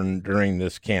concern during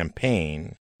this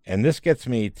campaign, and this gets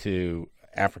me to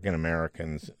African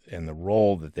Americans and the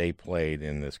role that they played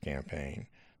in this campaign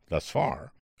thus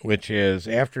far, which is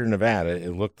after Nevada,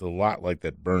 it looked a lot like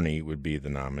that Bernie would be the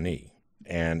nominee.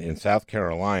 And in South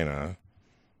Carolina,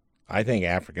 I think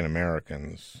African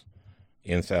Americans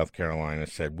in South Carolina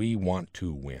said, we want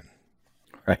to win.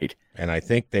 Right. And I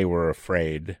think they were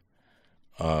afraid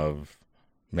of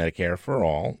Medicare for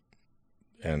all.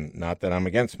 And not that I'm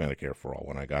against Medicare for all.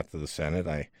 When I got to the Senate,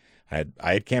 I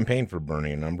had campaigned for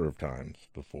Bernie a number of times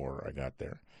before I got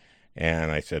there.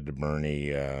 And I said to Bernie,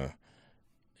 if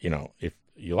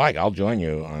you like, I'll join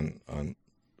you on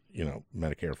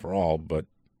Medicare for all, but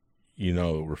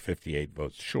we're 58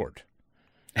 votes short.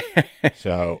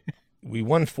 So we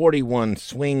won 41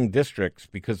 swing districts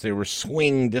because they were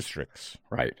swing districts.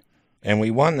 Right. And we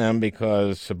won them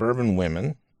because suburban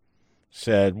women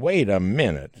said, wait a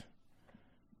minute,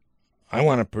 I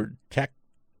want to protect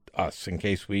us in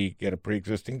case we get a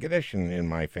pre-existing condition in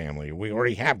my family. We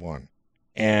already have one.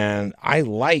 And I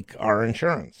like our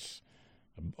insurance.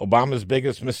 Obama's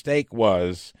biggest mistake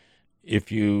was if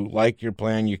you like your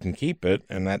plan, you can keep it,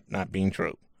 and that not being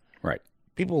true. Right.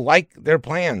 People like their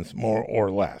plans more or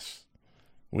less.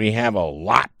 We have a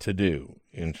lot to do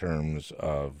in terms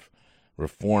of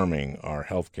reforming our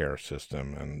healthcare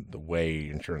system and the way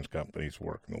insurance companies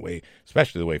work, and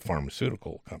especially the way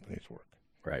pharmaceutical companies work.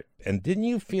 Right. And didn't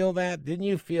you feel that? Didn't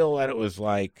you feel that it was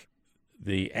like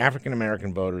the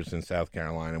African-American voters in South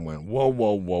Carolina went, whoa,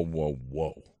 whoa, whoa, whoa,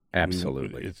 whoa.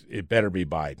 Absolutely. It better be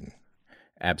Biden.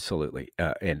 Absolutely.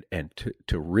 And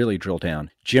to really drill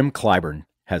down, Jim Clyburn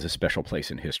has a special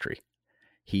place in history.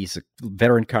 He's a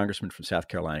veteran congressman from South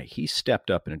Carolina. He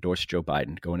stepped up and endorsed Joe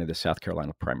Biden going into the South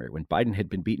Carolina primary when Biden had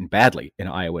been beaten badly in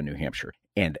Iowa and New Hampshire.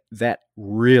 And that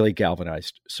really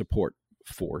galvanized support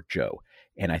for Joe.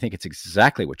 And I think it's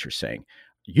exactly what you're saying.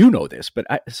 You know this, but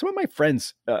some of my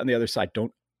friends on the other side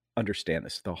don't understand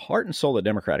this. The heart and soul of the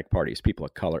Democratic Party is people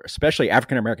of color, especially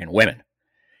African-American women.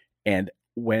 And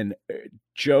when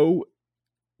Joe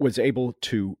was able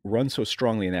to run so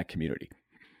strongly in that community,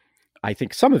 I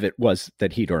think some of it was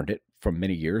that he'd earned it from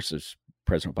many years as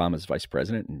President Obama's vice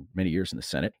president and many years in the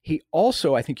Senate. He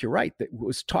also, I think you're right, that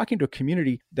was talking to a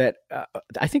community that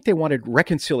I think they wanted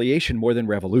reconciliation more than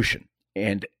revolution.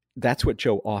 And that's what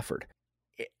Joe offered.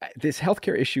 This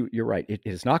healthcare issue, you're right, it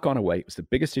has not gone away. It was the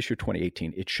biggest issue of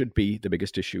 2018. It should be the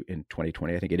biggest issue in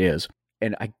 2020. I think it is.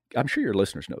 And I'm sure your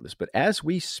listeners know this, but as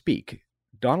we speak,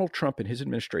 Donald Trump and his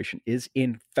administration is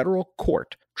in federal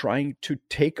court trying to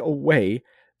take away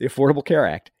the Affordable Care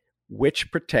Act,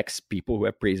 which protects people who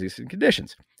have pre-existing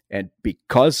conditions. And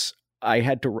because I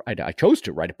chose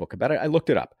to write a book about it, I looked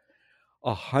it up.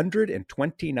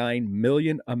 129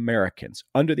 million Americans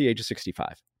under the age of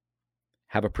 65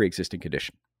 have a pre-existing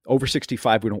condition. Over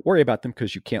 65, we don't worry about them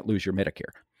because you can't lose your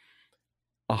Medicare.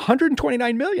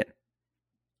 129 million.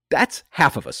 That's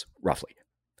half of us, roughly.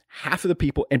 Half of the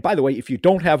people. And by the way, if you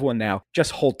don't have one now,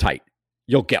 just hold tight.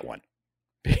 You'll get one.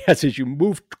 Because as you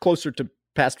move closer to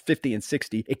past 50 and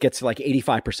 60, it gets to like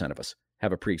 85% of us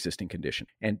have a pre-existing condition.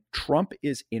 And Trump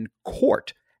is in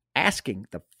court asking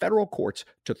the federal courts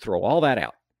to throw all that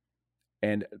out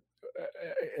and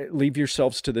leave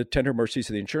yourselves to the tender mercies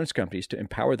of the insurance companies to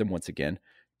empower them once again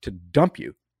to dump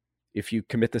you if you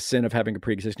commit the sin of having a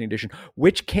pre-existing condition,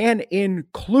 which can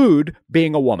include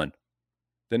being a woman.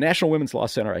 The National Women's Law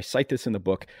Center, I cite this in the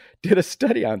book, did a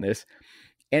study on this,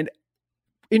 and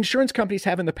insurance companies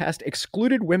have in the past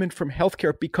excluded women from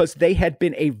healthcare because they had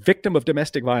been a victim of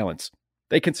domestic violence.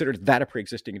 They considered that a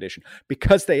pre-existing condition.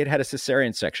 Because they had had a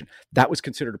cesarean section, that was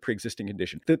considered a pre-existing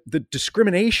condition. The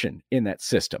discrimination in that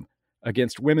system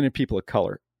against women and people of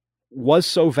color was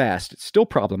so vast, it's still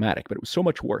problematic, but it was so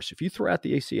much worse. If you throw out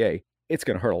the ACA, it's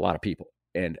going to hurt a lot of people.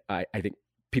 And I think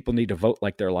people need to vote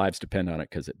like their lives depend on it,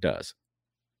 because it does.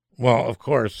 Well, of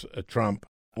course, Trump,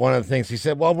 one of the things he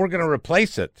said, well, we're going to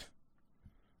replace it,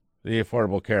 the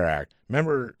Affordable Care Act.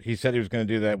 Remember, he said he was going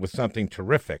to do that with something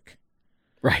terrific.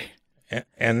 Right.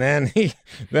 And then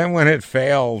when it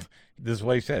failed, this is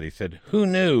what he said. He said, who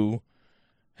knew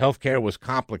healthcare was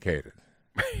complicated?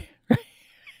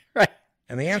 Right.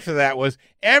 And the answer to that was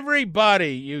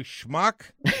everybody, you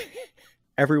schmuck.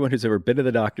 Everyone who's ever been to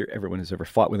the doctor, everyone who's ever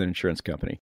fought with an insurance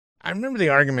company. I remember the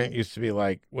argument used to be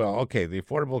like, well, okay, the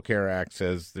Affordable Care Act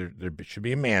says there should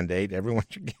be a mandate. Everyone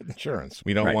should get insurance.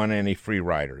 We don't want any free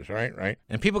riders, right?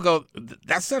 And people go,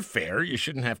 that's not fair. You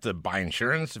shouldn't have to buy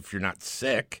insurance if you're not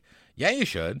sick. Yeah, you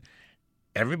should.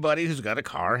 Everybody who's got a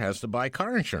car has to buy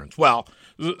car insurance. Well,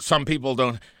 some people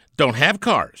don't have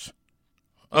cars.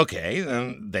 Okay,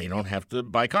 then they don't have to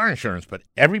buy car insurance. But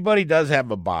everybody does have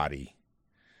a body.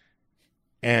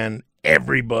 And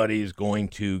everybody's going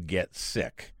to get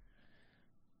sick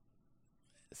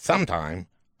sometime,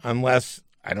 unless,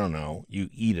 I don't know, you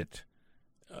eat it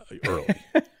early.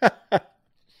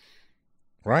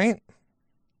 Right?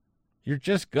 You're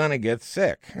just going to get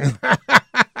sick.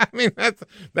 I mean,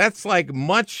 that's like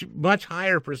much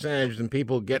higher percentage than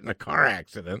people get in a car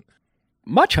accident.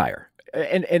 Much higher.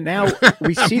 And now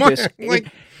we see this.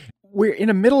 We're in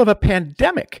the middle of a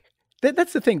pandemic.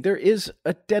 That's the thing. There is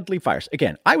a deadly virus.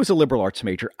 Again, I was a liberal arts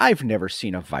major. I've never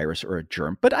seen a virus or a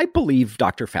germ, but I believe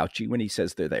Dr. Fauci when he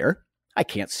says they're there. I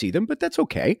can't see them, but that's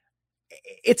okay.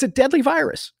 It's a deadly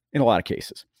virus in a lot of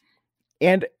cases.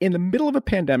 And in the middle of a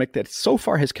pandemic that so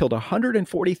far has killed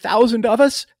 140,000 of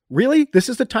us, really? This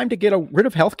is the time to get rid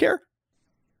of healthcare?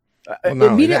 Well,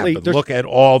 immediately, but look at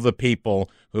all the people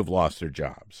who've lost their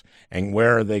jobs. And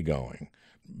where are they going?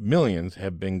 Millions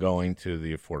have been going to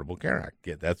the Affordable Care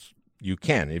Act. That's you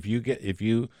can. If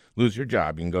you lose your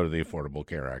job, you can go to the Affordable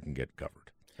Care Act and get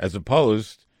covered. As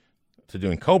opposed to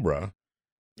doing COBRA,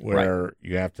 where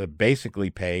you have to basically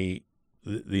pay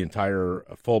the entire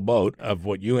full boat of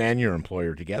what you and your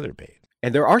employer together paid.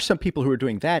 And there are some people who are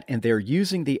doing that, and they're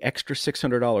using the extra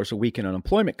 $600 a week in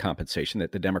unemployment compensation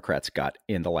that the Democrats got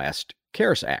in the last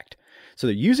CARES Act. So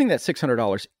they're using that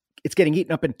 $600. It's getting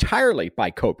eaten up entirely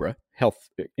by COBRA, health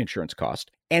insurance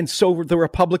cost. And so the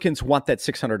Republicans want that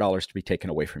 $600 to be taken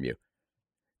away from you.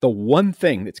 The one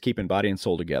thing that's keeping body and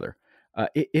soul together.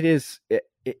 It's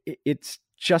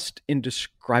just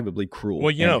indescribably cruel.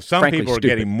 Well, some people are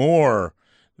getting more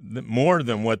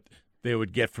than what they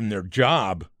would get from their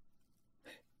job.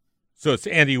 So it's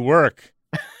anti-work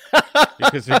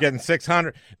because they're getting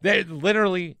 $600. They're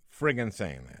literally friggin'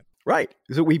 saying that. Right.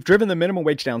 So we've driven the minimum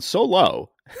wage down so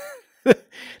low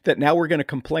that now we're going to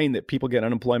complain that people get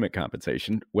unemployment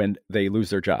compensation when they lose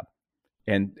their job.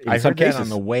 And in some cases, that on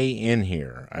the way in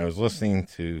here. I was listening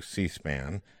to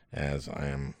C-SPAN, as I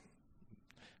am,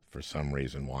 for some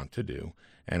reason, want to do.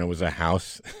 And it was a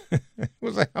House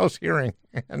hearing.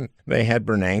 And they had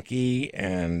Bernanke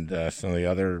and some of the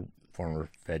other former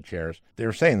Fed chairs. They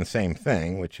were saying the same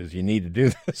thing, which is you need to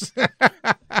do this.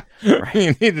 Right.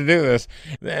 You need to do this.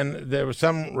 And there was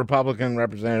some Republican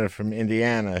representative from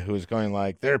Indiana who was going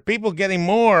like, there are people getting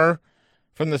more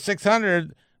from the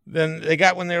 600 than they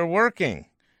got when they were working.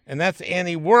 And that's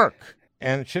anti-work.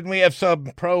 And shouldn't we have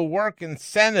some pro-work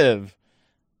incentive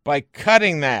by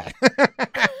cutting that?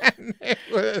 It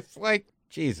was like,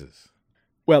 Jesus.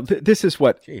 Well, this is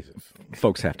what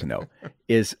folks have to know,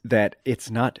 is that it's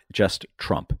not just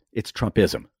Trump. It's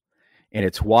Trumpism. And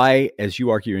it's why, as you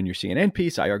argue in your CNN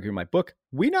piece, I argue in my book,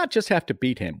 we not just have to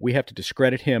beat him. We have to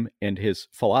discredit him and his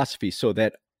philosophy so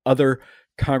that other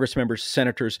Congress members,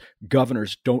 senators,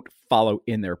 governors don't follow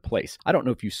in their place. I don't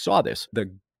know if you saw this.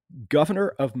 The governor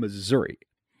of Missouri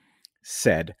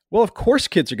said, well, of course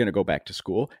kids are going to go back to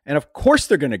school, and of course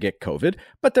they're going to get COVID,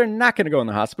 but they're not going to go in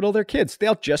the hospital. They're kids.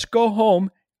 They'll just go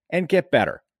home and get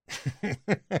better.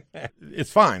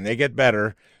 It's fine. They get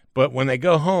better. But when they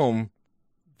go home,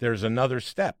 there's another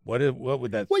step. What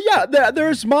would that? Well, yeah,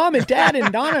 there's mom and dad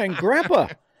and Nana and grandpa.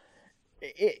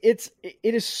 It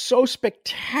is so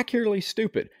spectacularly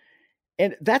stupid.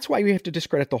 And that's why we have to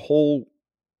discredit the whole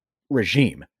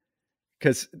regime.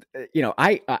 Because,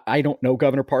 I don't know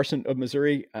Governor Parson of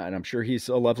Missouri, and I'm sure he's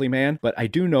a lovely man, but I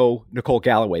do know Nicole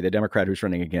Galloway, the Democrat who's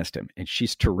running against him, and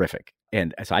she's terrific.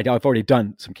 And so I've already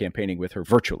done some campaigning with her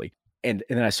virtually. And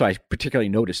then I particularly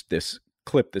noticed this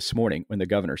clip this morning when the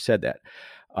governor said that.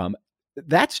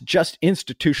 That's just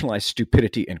institutionalized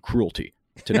stupidity and cruelty.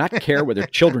 To not care whether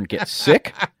children get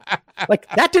sick. Like,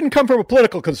 that didn't come from a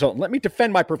political consultant. Let me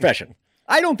defend my profession.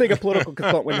 I don't think a political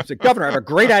consultant would say, Governor, I have a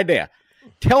great idea.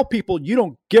 Tell people you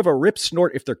don't give a rip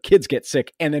snort if their kids get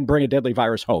sick and then bring a deadly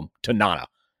virus home to Nana.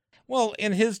 Well,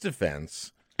 in his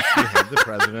defense, you have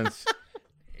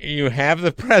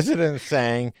the president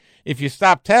saying, if you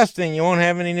stop testing, you won't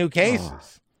have any new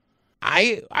cases.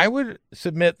 I would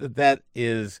submit that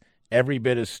is every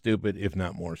bit as stupid, if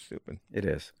not more stupid. It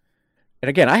is. And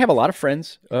again, I have a lot of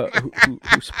friends who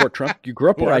support Trump. You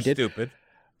grew up where I did. Stupid.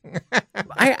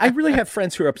 I really have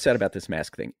friends who are upset about this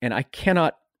mask thing, and I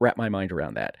cannot wrap my mind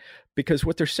around that, because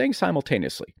what they're saying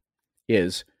simultaneously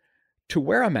is to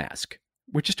wear a mask,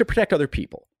 which is to protect other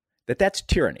people, that's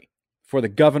tyranny. For the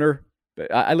governor,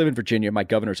 I live in Virginia. My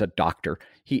governor's a doctor.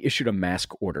 He issued a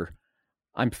mask order.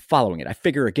 I'm following it. I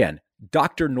figure, again,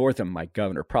 Dr. Northam, my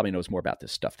governor, probably knows more about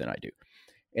this stuff than I do.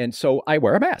 And so I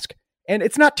wear a mask. And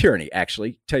it's not tyranny,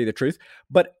 actually, tell you the truth,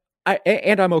 but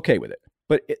I'm okay with it.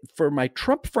 But for my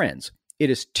Trump friends,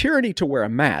 it is tyranny to wear a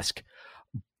mask.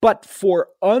 But for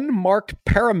unmarked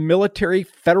paramilitary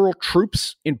federal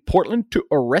troops in Portland to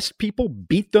arrest people,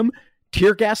 beat them,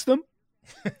 tear gas them,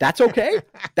 that's okay?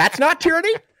 That's not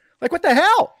tyranny? Like, what the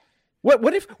hell?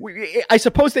 What if I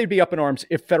suppose they'd be up in arms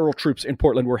if federal troops in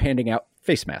Portland were handing out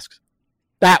face masks?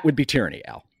 That would be tyranny,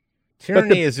 Al.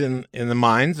 Tyranny is in the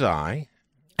mind's eye.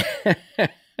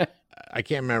 I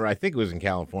can't remember. I think it was in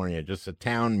California, just a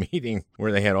town meeting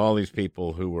where they had all these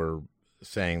people who were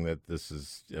saying that this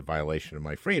is a violation of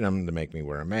my freedom to make me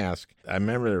wear a mask. I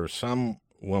remember there was some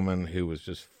woman who was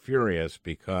just furious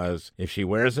because if she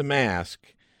wears a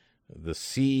mask, the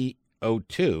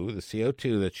CO2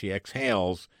 that she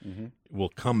exhales will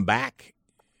come back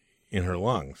in her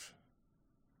lungs.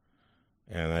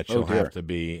 And that she'll have to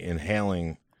be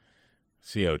inhaling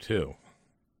CO2.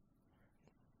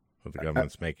 But the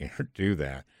government's making her do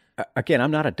that. Again, I'm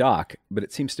not a doc, but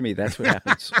it seems to me that's what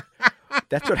happens.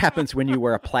 That's what happens when you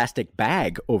wear a plastic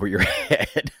bag over your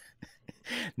head,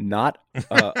 not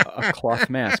a cloth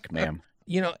mask, ma'am.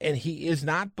 And he is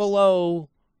not below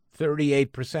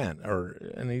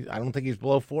 38%, I don't think he's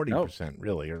below 40%,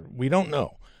 really, or we don't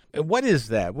know. What is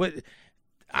that?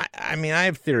 I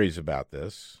have theories about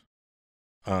this.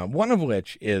 One of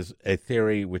which is a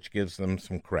theory which gives them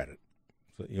some credit.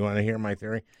 So you want to hear my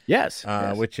theory? Yes.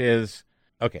 Which is,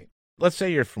 okay, let's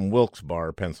say you're from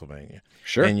Wilkes-Barre, Pennsylvania.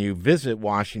 Sure. And you visit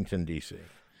Washington, D.C.,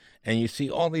 and you see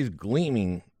all these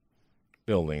gleaming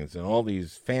buildings and all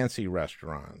these fancy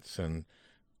restaurants. And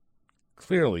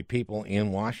clearly people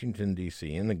in Washington,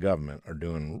 D.C., in the government, are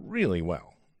doing really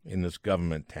well in this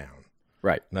government town.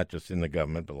 Right. Not just in the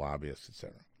government, but lobbyists, et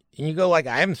cetera. And you go like,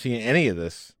 I haven't seen any of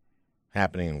this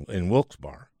happening in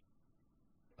Wilkes-Barre.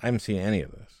 I haven't seen any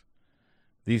of this.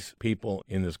 These people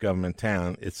in this government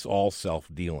town, it's all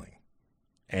self-dealing.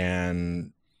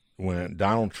 And when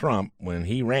Donald Trump, when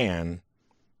he ran,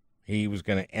 he was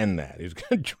going to end that. He was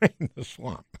going to drain the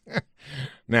swamp.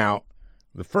 Now,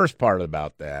 the first part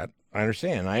about that, I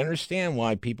understand. I understand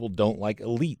why people don't like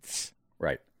elites.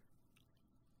 Right.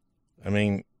 I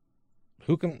mean,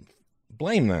 who can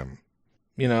blame them?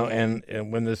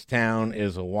 And when this town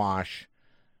is awash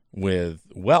with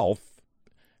wealth,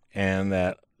 and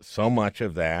that so much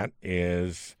of that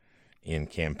is in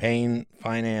campaign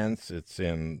finance, it's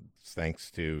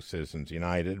thanks to Citizens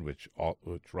United, which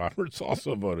Roberts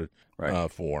also voted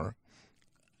for,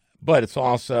 but it's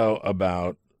also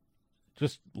about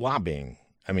just lobbying.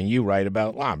 I mean, you write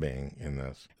about lobbying in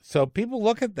this. So people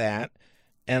look at that,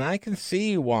 and I can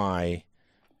see why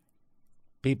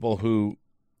people who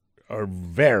are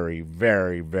very,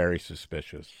 very, very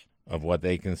suspicious of what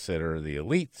they consider the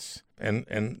elites,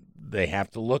 and they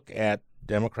have to look at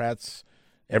Democrats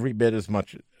every bit as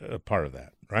much a part of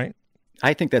that, right?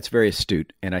 I think that's very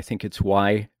astute, and I think it's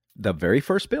why the very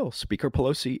first bill Speaker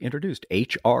Pelosi introduced,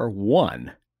 H.R.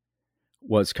 1,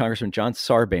 was Congressman John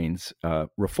Sarbanes'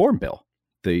 reform bill,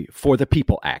 the For the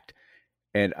People Act.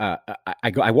 And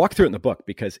I walk through it in the book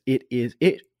because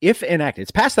if enacted,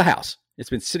 it's passed the House. It's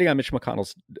been sitting on Mitch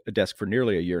McConnell's desk for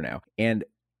nearly a year now. And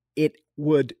it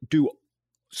would do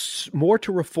more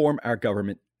to reform our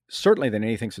government, certainly than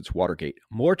anything since Watergate,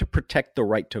 more to protect the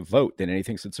right to vote than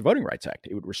anything since the Voting Rights Act.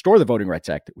 It would restore the Voting Rights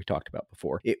Act that we talked about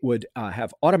before. It would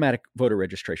have automatic voter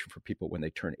registration for people when they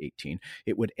turn 18.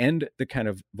 It would end the kind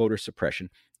of voter suppression.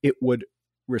 It would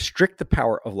restrict the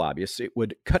power of lobbyists. It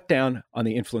would cut down on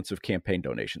the influence of campaign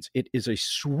donations. It is a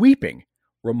sweeping,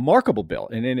 remarkable bill.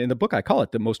 And in the book, I call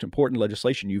it the most important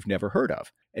legislation you've never heard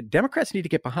of. And Democrats need to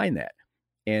get behind that.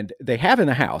 And they have in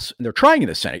the House, and they're trying in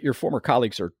the Senate. Your former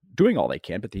colleagues are doing all they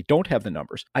can, but they don't have the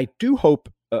numbers. I do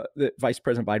hope that Vice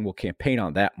President Biden will campaign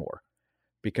on that more,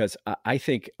 because I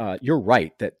think you're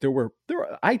right that there were,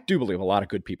 I do believe a lot of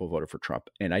good people voted for Trump,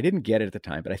 and I didn't get it at the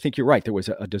time, but I think you're right. There was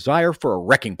a desire for a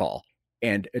wrecking ball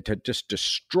and to just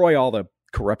destroy all the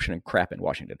corruption and crap in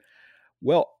Washington.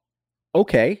 Well,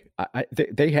 okay,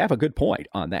 they have a good point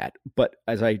on that. But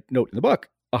as I note in the book,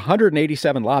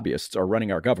 187 lobbyists are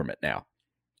running our government now.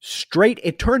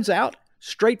 It turns out,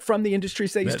 straight from the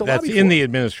industries they used to lobby for. That's in the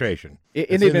administration.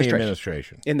 In the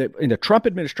administration. In the Trump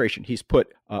administration, he's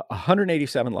put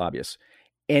 187 lobbyists.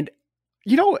 And,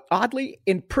 oddly,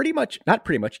 in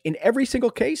every single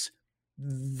case,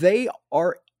 they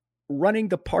are running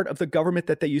the part of the government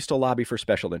that they used to lobby for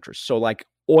special interests. So, like,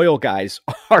 oil guys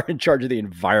are in charge of the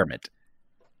environment.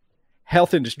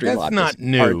 Health industry lobbyists not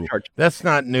new. That's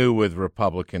not new with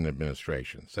Republican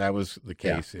administrations. That was the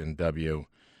case in W.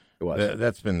 It was.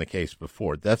 That's been the case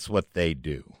before. That's what they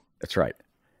do. That's right.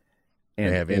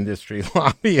 And they have industry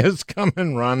lobbyists come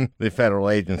and run the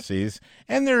federal agencies.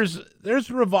 And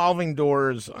there's revolving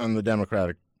doors on the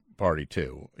Democratic Party,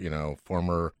 too.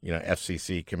 Former,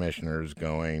 FCC commissioners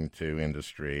going to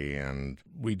industry. And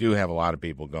we do have a lot of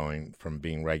people going from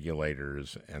being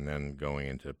regulators and then going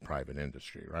into private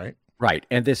industry, right? Right.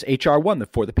 And this H.R. 1, the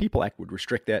For the People Act, would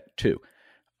restrict that, too.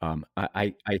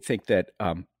 I think that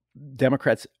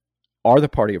Democrats are the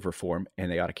party of reform,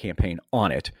 and they ought to campaign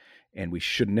on it, and we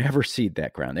should never cede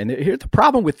that ground. And here's the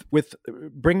problem with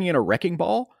bringing in a wrecking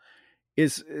ball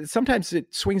is sometimes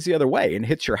it swings the other way and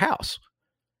hits your house.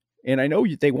 And I know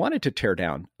they wanted to tear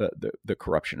down the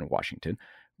corruption in Washington,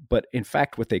 but in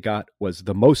fact, what they got was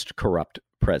the most corrupt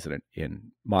president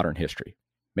in modern history,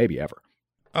 maybe ever.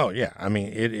 Oh, yeah. I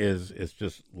mean, it's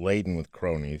just laden with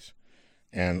cronies,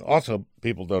 and also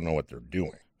people don't know what they're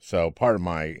doing. So part of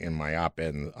my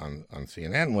op-ed on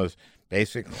CNN was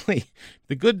basically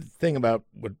the good thing about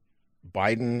what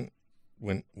Biden,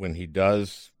 when he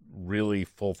does really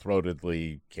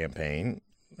full-throatedly campaign,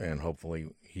 and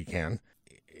hopefully he can,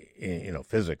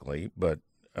 physically, but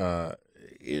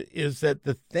is that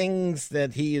the things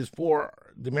that he is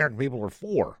for, the American people are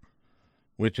for,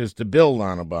 which is to build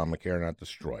on Obamacare, not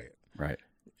destroy it. Right.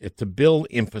 It's to build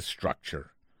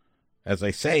infrastructure. As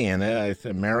I say in it,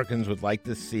 Americans would like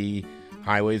to see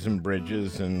highways and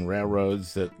bridges and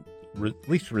railroads that at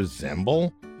least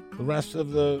resemble the rest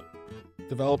of the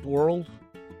developed world.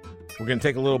 We're going to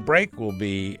take a little break. We'll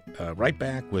be right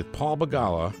back with Paul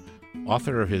Begala,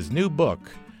 author of his new book,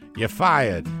 You're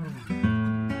Fired.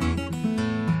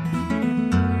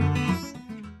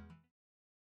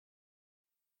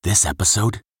 This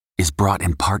episode is brought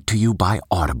in part to you by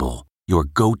Audible, your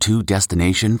go-to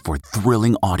destination for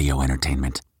thrilling audio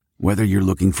entertainment. Whether you're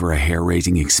looking for a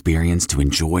hair-raising experience to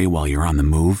enjoy while you're on the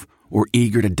move or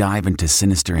eager to dive into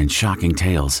sinister and shocking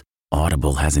tales,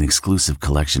 Audible has an exclusive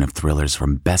collection of thrillers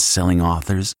from best-selling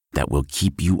authors that will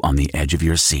keep you on the edge of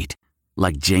your seat.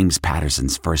 Like James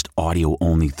Patterson's first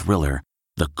audio-only thriller,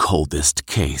 The Coldest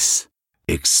Case.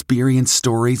 Experience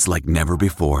stories like never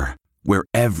before, where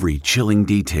every chilling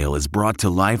detail is brought to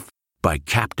life by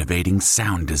captivating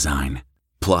sound design.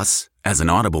 Plus, as an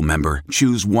Audible member,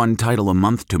 choose one title a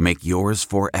month to make yours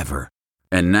forever.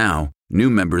 And now, new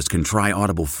members can try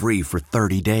Audible free for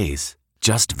 30 days.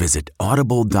 Just visit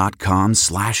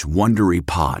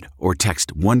audible.com/WonderyPod or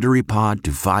text WonderyPod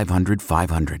to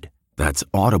 500-500. That's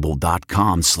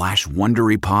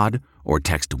audible.com/WonderyPod or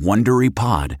text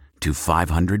WonderyPod to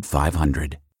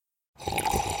 500-500.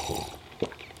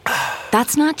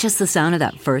 That's not just the sound of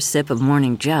that first sip of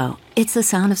Morning Joe. It's the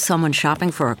sound of someone shopping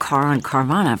for a car on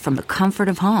Carvana from the comfort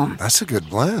of home. That's a good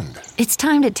blend. It's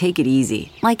time to take it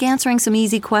easy, like answering some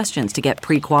easy questions to get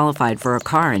pre-qualified for a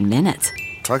car in minutes.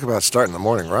 Talk about starting the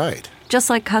morning right. Just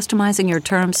like customizing your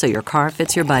terms so your car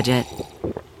fits your budget.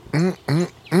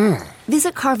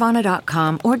 Visit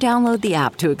Carvana.com or download the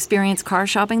app to experience car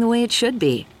shopping the way it should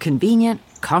be. Convenient,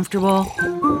 comfortable.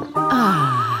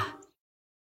 Ah.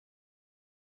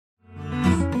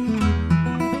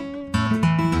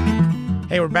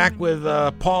 back with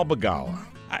Paul Begala.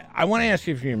 I want to ask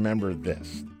you if you remember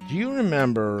this. Do you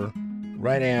remember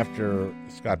right after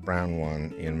Scott Brown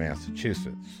won in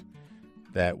Massachusetts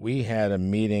that we had a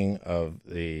meeting of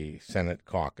the Senate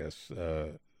caucus,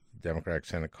 Democratic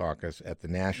Senate caucus, at the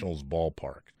Nationals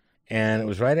ballpark? And it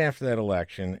was right after that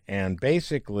election, and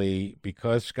basically,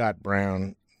 because Scott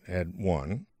Brown had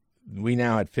won, we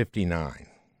now had 59.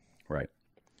 Right.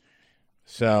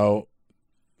 So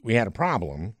we had a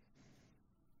problem,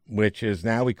 which is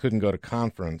now we couldn't go to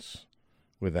conference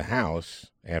with the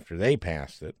House after they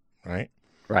passed it, right?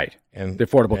 Right. And the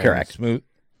Affordable Care Act. The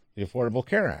Affordable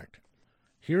Care Act.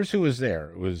 Here's who was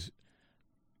there. It was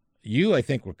you, I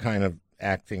think, were kind of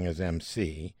acting as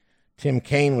MC. Tim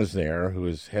Kaine was there, who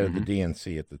was head of the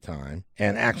DNC at the time,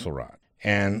 and Axelrod.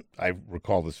 And I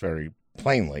recall this very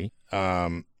plainly.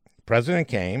 President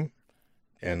came,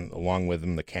 and along with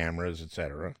him the cameras,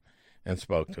 etc., and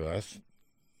spoke to us.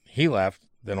 He left,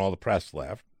 then all the press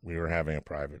left. We were having a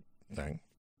private thing.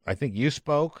 I think you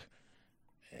spoke,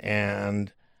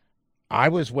 and I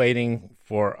was waiting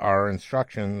for our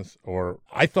instructions, or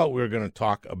I thought we were going to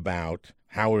talk about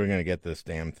how we were going to get this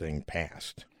damn thing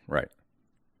passed. Right.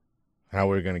 How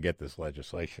we were going to get this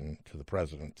legislation to the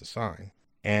president to sign.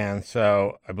 And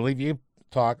so I believe you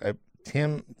talked,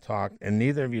 Tim talked, and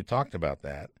neither of you talked about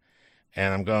that.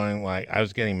 And I'm going like, I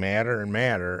was getting madder and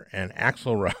madder, and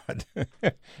Axelrod.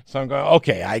 So I'm going,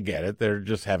 okay, I get it. They're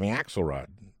just having Axelrod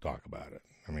talk about it.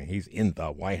 I mean, he's in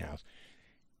the White House.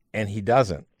 And he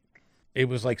doesn't. It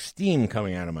was like steam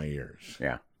coming out of my ears.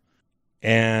 Yeah.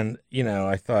 And,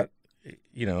 I thought,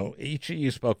 each of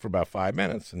you spoke for about 5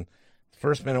 minutes, and the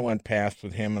first minute went past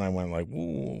with him, and I went like,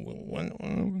 when's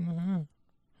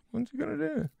he going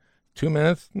to do? 2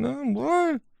 minutes? No,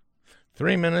 what?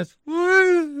 3 minutes?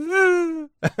 And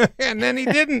then he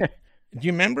didn't. Do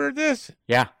you remember this?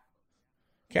 Yeah.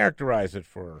 Characterize it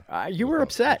for you were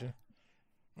upset.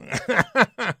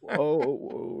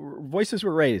 Voices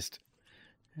were raised.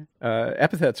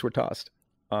 Epithets were tossed.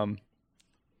 I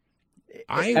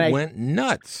went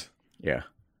nuts. Yeah.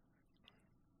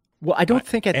 Well, I don't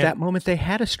think at that moment they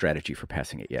had a strategy for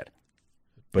passing it yet.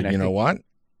 But you know what?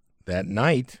 That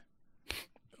night,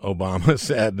 Obama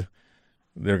said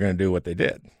they're going to do what they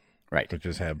did. Right. Which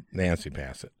is have Nancy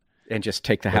pass it. And just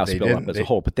take the House bill up as a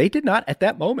whole. But they did not at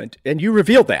that moment. And you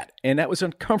revealed that. And that was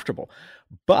uncomfortable.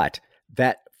 But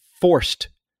that forced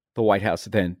the White House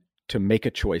then to make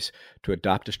a choice to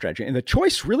adopt a strategy. And the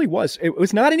choice really was, it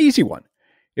was not an easy one.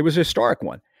 It was a historic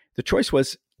one. The choice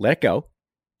was let it go,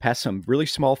 pass some really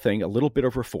small thing, a little bit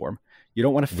of reform. You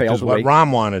don't want to fail. Which is what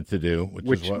Rahm wanted to do.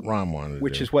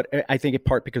 Which is what I think in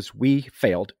part because we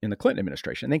failed in the Clinton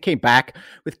administration. And then came back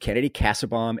with Kennedy,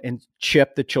 Kassebaum, and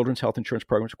CHIP, the Children's Health Insurance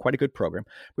Program, which was quite a good program.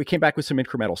 We came back with some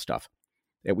incremental stuff.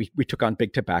 We took on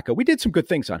big tobacco. We did some good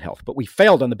things on health, but we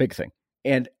failed on the big thing.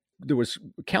 And there was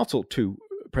counsel to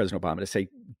President Obama to say,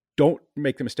 don't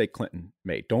make the mistake Clinton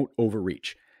made. Don't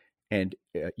overreach. And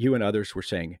you and others were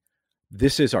saying,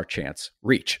 this is our chance,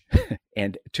 reach.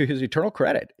 And to his eternal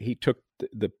credit, he took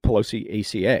the Pelosi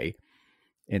ACA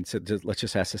and said, let's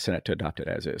just ask the Senate to adopt it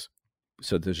as is.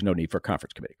 So there's no need for a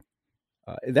conference committee.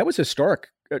 That was a historic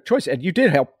choice. And you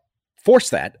did help force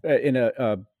that in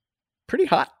a pretty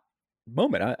hot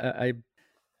moment. I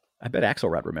bet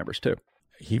Axelrod remembers too.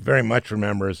 He very much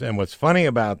remembers. And what's funny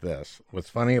about this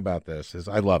is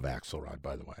I love Axelrod,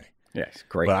 by the way. Yes,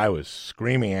 great. But I was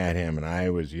screaming at him, and I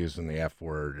was using the F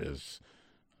word as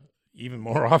even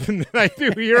more often than I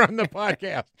do here on the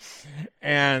podcast.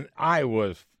 And I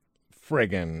was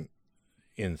friggin'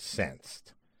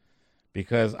 incensed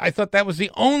because I thought that was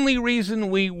the only reason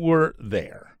we were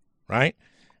there, right?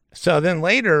 So then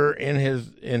later in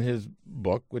his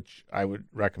book, which I would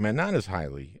recommend not as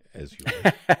highly as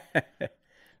yours,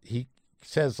 he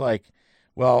says like,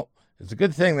 well, it's a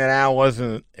good thing that Al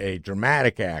wasn't a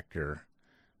dramatic actor,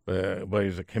 but he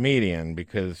was a comedian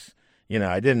because,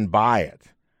 I didn't buy it.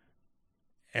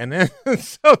 And then,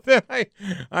 so then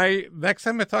I next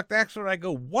time I talk to Axelrod, I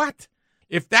go, what?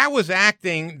 If that was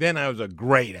acting, then I was a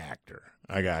great actor,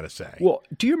 I got to say. Well,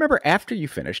 do you remember after you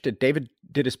finished, David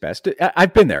did his best?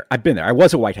 I've been there. I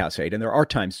was a White House aide, and there are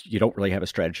times you don't really have a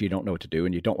strategy, you don't know what to do,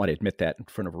 and you don't want to admit that in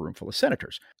front of a room full of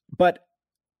senators. But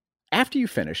after you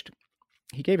finished,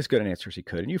 he gave as good an answer as he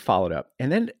could, and you followed up.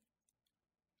 And then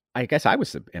I guess I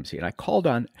was the MC, and I called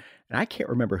on, and I can't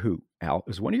remember who, Al. It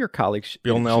was one of your colleagues.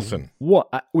 Bill Nelson. What?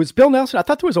 Was Bill Nelson? I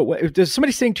thought there's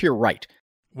somebody sitting to your right.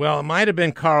 Well, it might have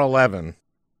been Carl Levin.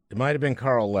 I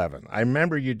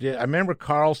remember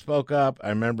Carl spoke up. I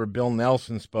remember Bill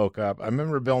Nelson spoke up. I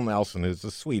remember Bill Nelson, who's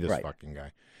the sweetest fucking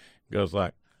guy, goes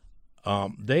like,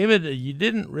 David, you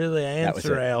didn't really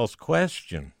answer Al's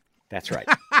question. That's right.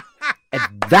 And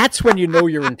that's when you know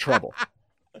you're in trouble,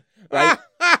 right?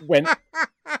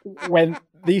 When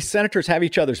these senators have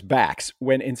each other's backs,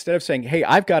 when instead of saying, hey,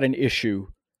 I've got an issue,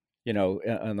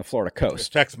 on the Florida coast. It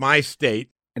affects my state.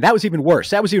 And that was even worse.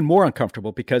 That was even more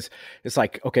uncomfortable because it's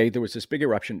like, okay, there was this big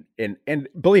eruption. And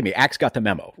believe me, Axe got the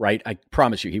memo, right? I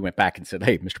promise you, he went back and said,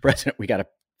 hey, Mr. President, we got to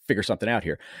figure something out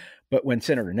here. But when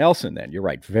Senator Nelson, then, you're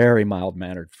right, very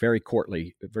mild-mannered, very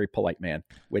courtly, very polite man,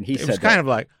 when he said it was kind of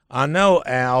like, I know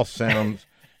Al sounds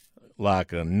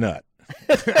like a nut.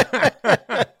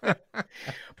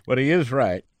 But he is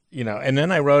right, and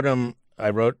then I wrote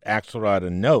Axelrod a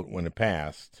note when it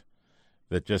passed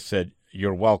that just said,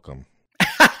 you're welcome.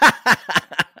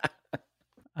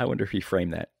 I wonder if he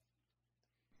framed that.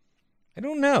 I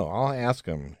don't know. I'll ask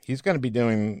him. He's going to be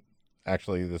doing,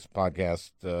 actually, this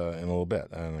podcast in a little bit,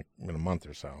 in a month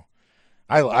or so.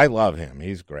 I love him.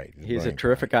 He's great. He's a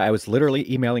terrific guy. I was literally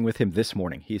emailing with him this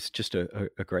morning. He's just a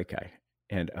great guy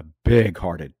and a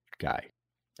big-hearted guy,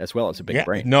 as well as a big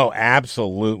brain. No,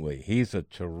 absolutely. He's a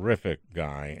terrific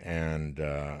guy. And,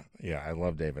 I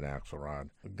love David Axelrod.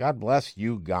 God bless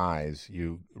you guys,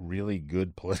 you really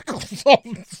good political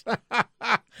consultants.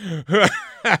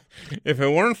 If it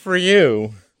weren't for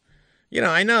you,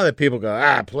 I know that people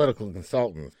go, political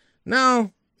consultants.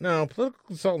 No, political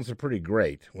consultants are pretty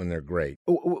great when they're great.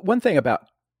 One thing about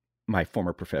my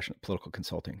former profession, political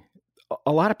consulting,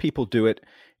 a lot of people do it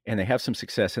and they have some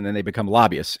success and then they become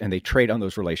lobbyists and they trade on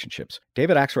those relationships.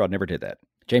 David Axelrod never did that.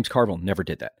 James Carville never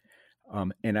did that.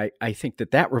 And I think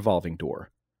that revolving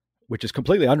door, which is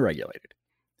completely unregulated,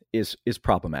 is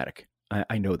problematic.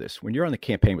 I know this. When you're on the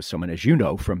campaign with someone, as you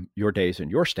know from your days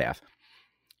and your staff,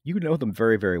 you know them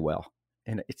very, very well.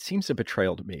 And it seems a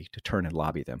betrayal to me to turn and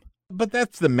lobby them. But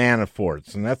that's the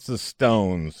Manaforts and that's the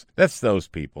Stones. That's those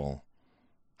people.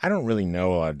 I don't really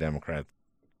know a lot of Democrat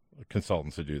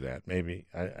consultants who do that. Maybe.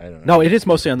 I don't know. No, it is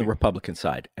mostly on the Republican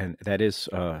side. And that is,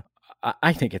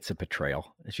 I think it's a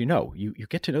betrayal. As you know, you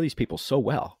get to know these people so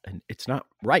well. And it's not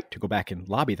right to go back and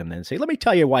lobby them then and say, let me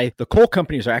tell you why the coal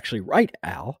companies are actually right,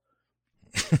 Al.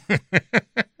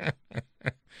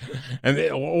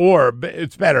 Or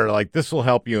it's better, like, this will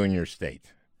help you in your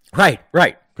state. Right.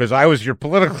 Because I was your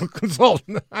political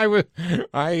consultant. I was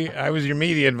your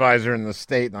media advisor in the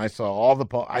state, and I saw all the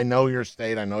I know your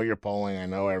state, I know your polling, I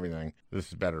know everything. This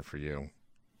is better for you.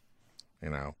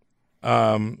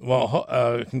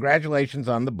 Congratulations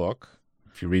on the book.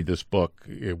 If you read this book,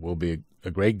 it will be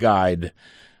a great guide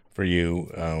for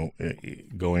you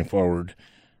going forward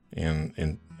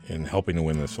in helping to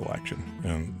win this election.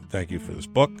 And thank you for this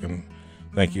book, and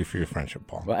thank you for your friendship,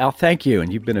 Paul. Well, Al, thank you.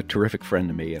 And you've been a terrific friend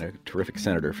to me and a terrific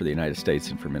senator for the United States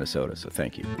and for Minnesota. So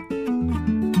thank you.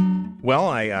 Well,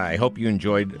 I hope you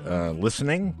enjoyed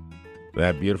listening.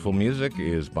 That beautiful music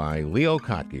is by Leo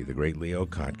Kottke, the great Leo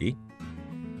Kottke.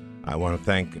 I want to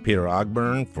thank Peter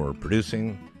Ogburn for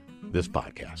producing this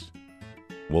podcast.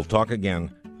 We'll talk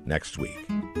again next week.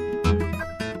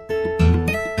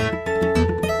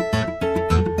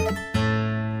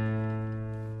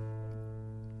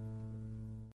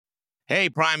 Hey,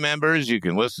 Prime members, you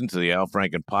can listen to the Al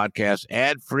Franken podcast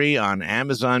ad-free on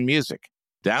Amazon Music.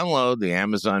 Download the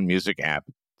Amazon Music app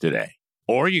today.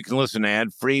 Or you can listen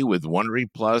ad-free with Wondery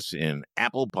Plus in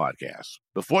Apple Podcasts.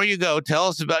 Before you go, tell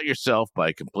us about yourself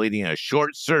by completing a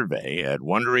short survey at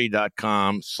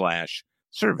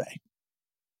Wondery.com/survey.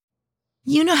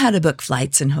 You know how to book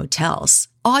flights and hotels.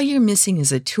 All you're missing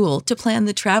is a tool to plan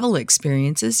the travel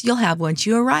experiences you'll have once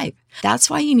you arrive. That's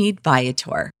why you need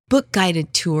Viator. Book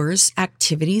guided tours,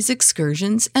 activities,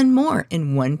 excursions, and more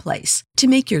in one place to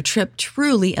make your trip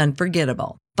truly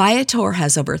unforgettable. Viator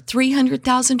has over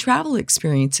 300,000 travel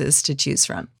experiences to choose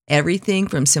from. Everything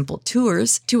from simple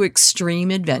tours to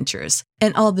extreme adventures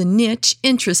and all the niche,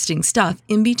 interesting stuff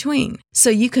in between. So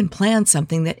you can plan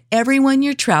something that everyone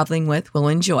you're traveling with will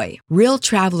enjoy. Real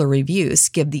traveler reviews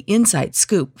give the inside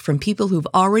scoop from people who've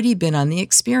already been on the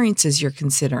experiences you're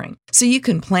considering. So you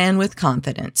can plan with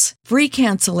confidence. Free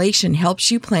cancellation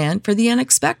helps you plan for the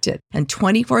unexpected. And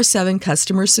 24/7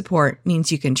 customer support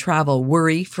means you can travel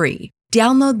worry-free.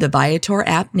 Download the Viator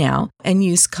app now and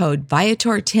use code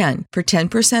Viator10 for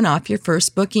 10% off your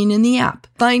first booking in the app.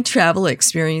 Find travel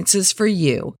experiences for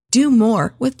you. Do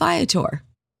more with Viator.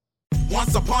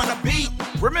 Once upon a beat.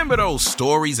 Remember those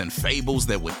stories and fables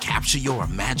that would capture your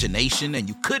imagination and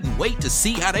you couldn't wait to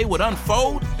see how they would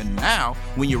unfold? And now,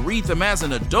 when you read them as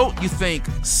an adult, you think,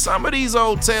 some of these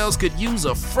old tales could use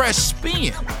a fresh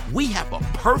spin. We have a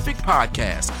perfect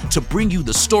podcast to bring you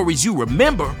the stories you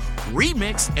remember,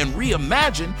 remix, and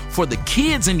reimagine for the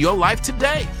kids in your life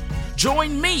today.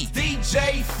 Join me,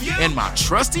 DJ Few, and my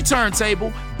trusty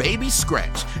turntable, Baby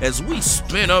Scratch, as we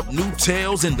spin up new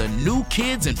tales in the New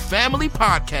Kids and Family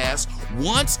podcast,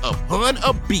 Once Upon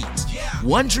a Beat.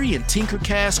 Wondery and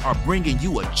Tinkercast are bringing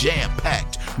you a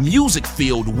jam-packed,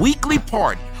 music-filled weekly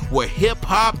party where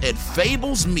hip-hop and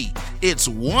fables meet. It's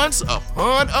Once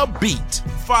Upon a Beat.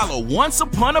 Follow Once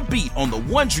Upon a Beat on the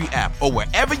Wondery app or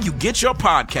wherever you get your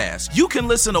podcasts. You can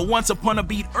listen to Once Upon a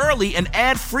Beat early and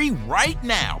ad-free right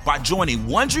now by joining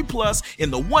Wondery Plus in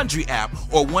the Wondery app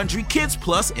or Wondery Kids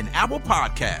Plus in Apple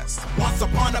Podcasts. Once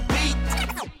Upon a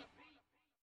Beat.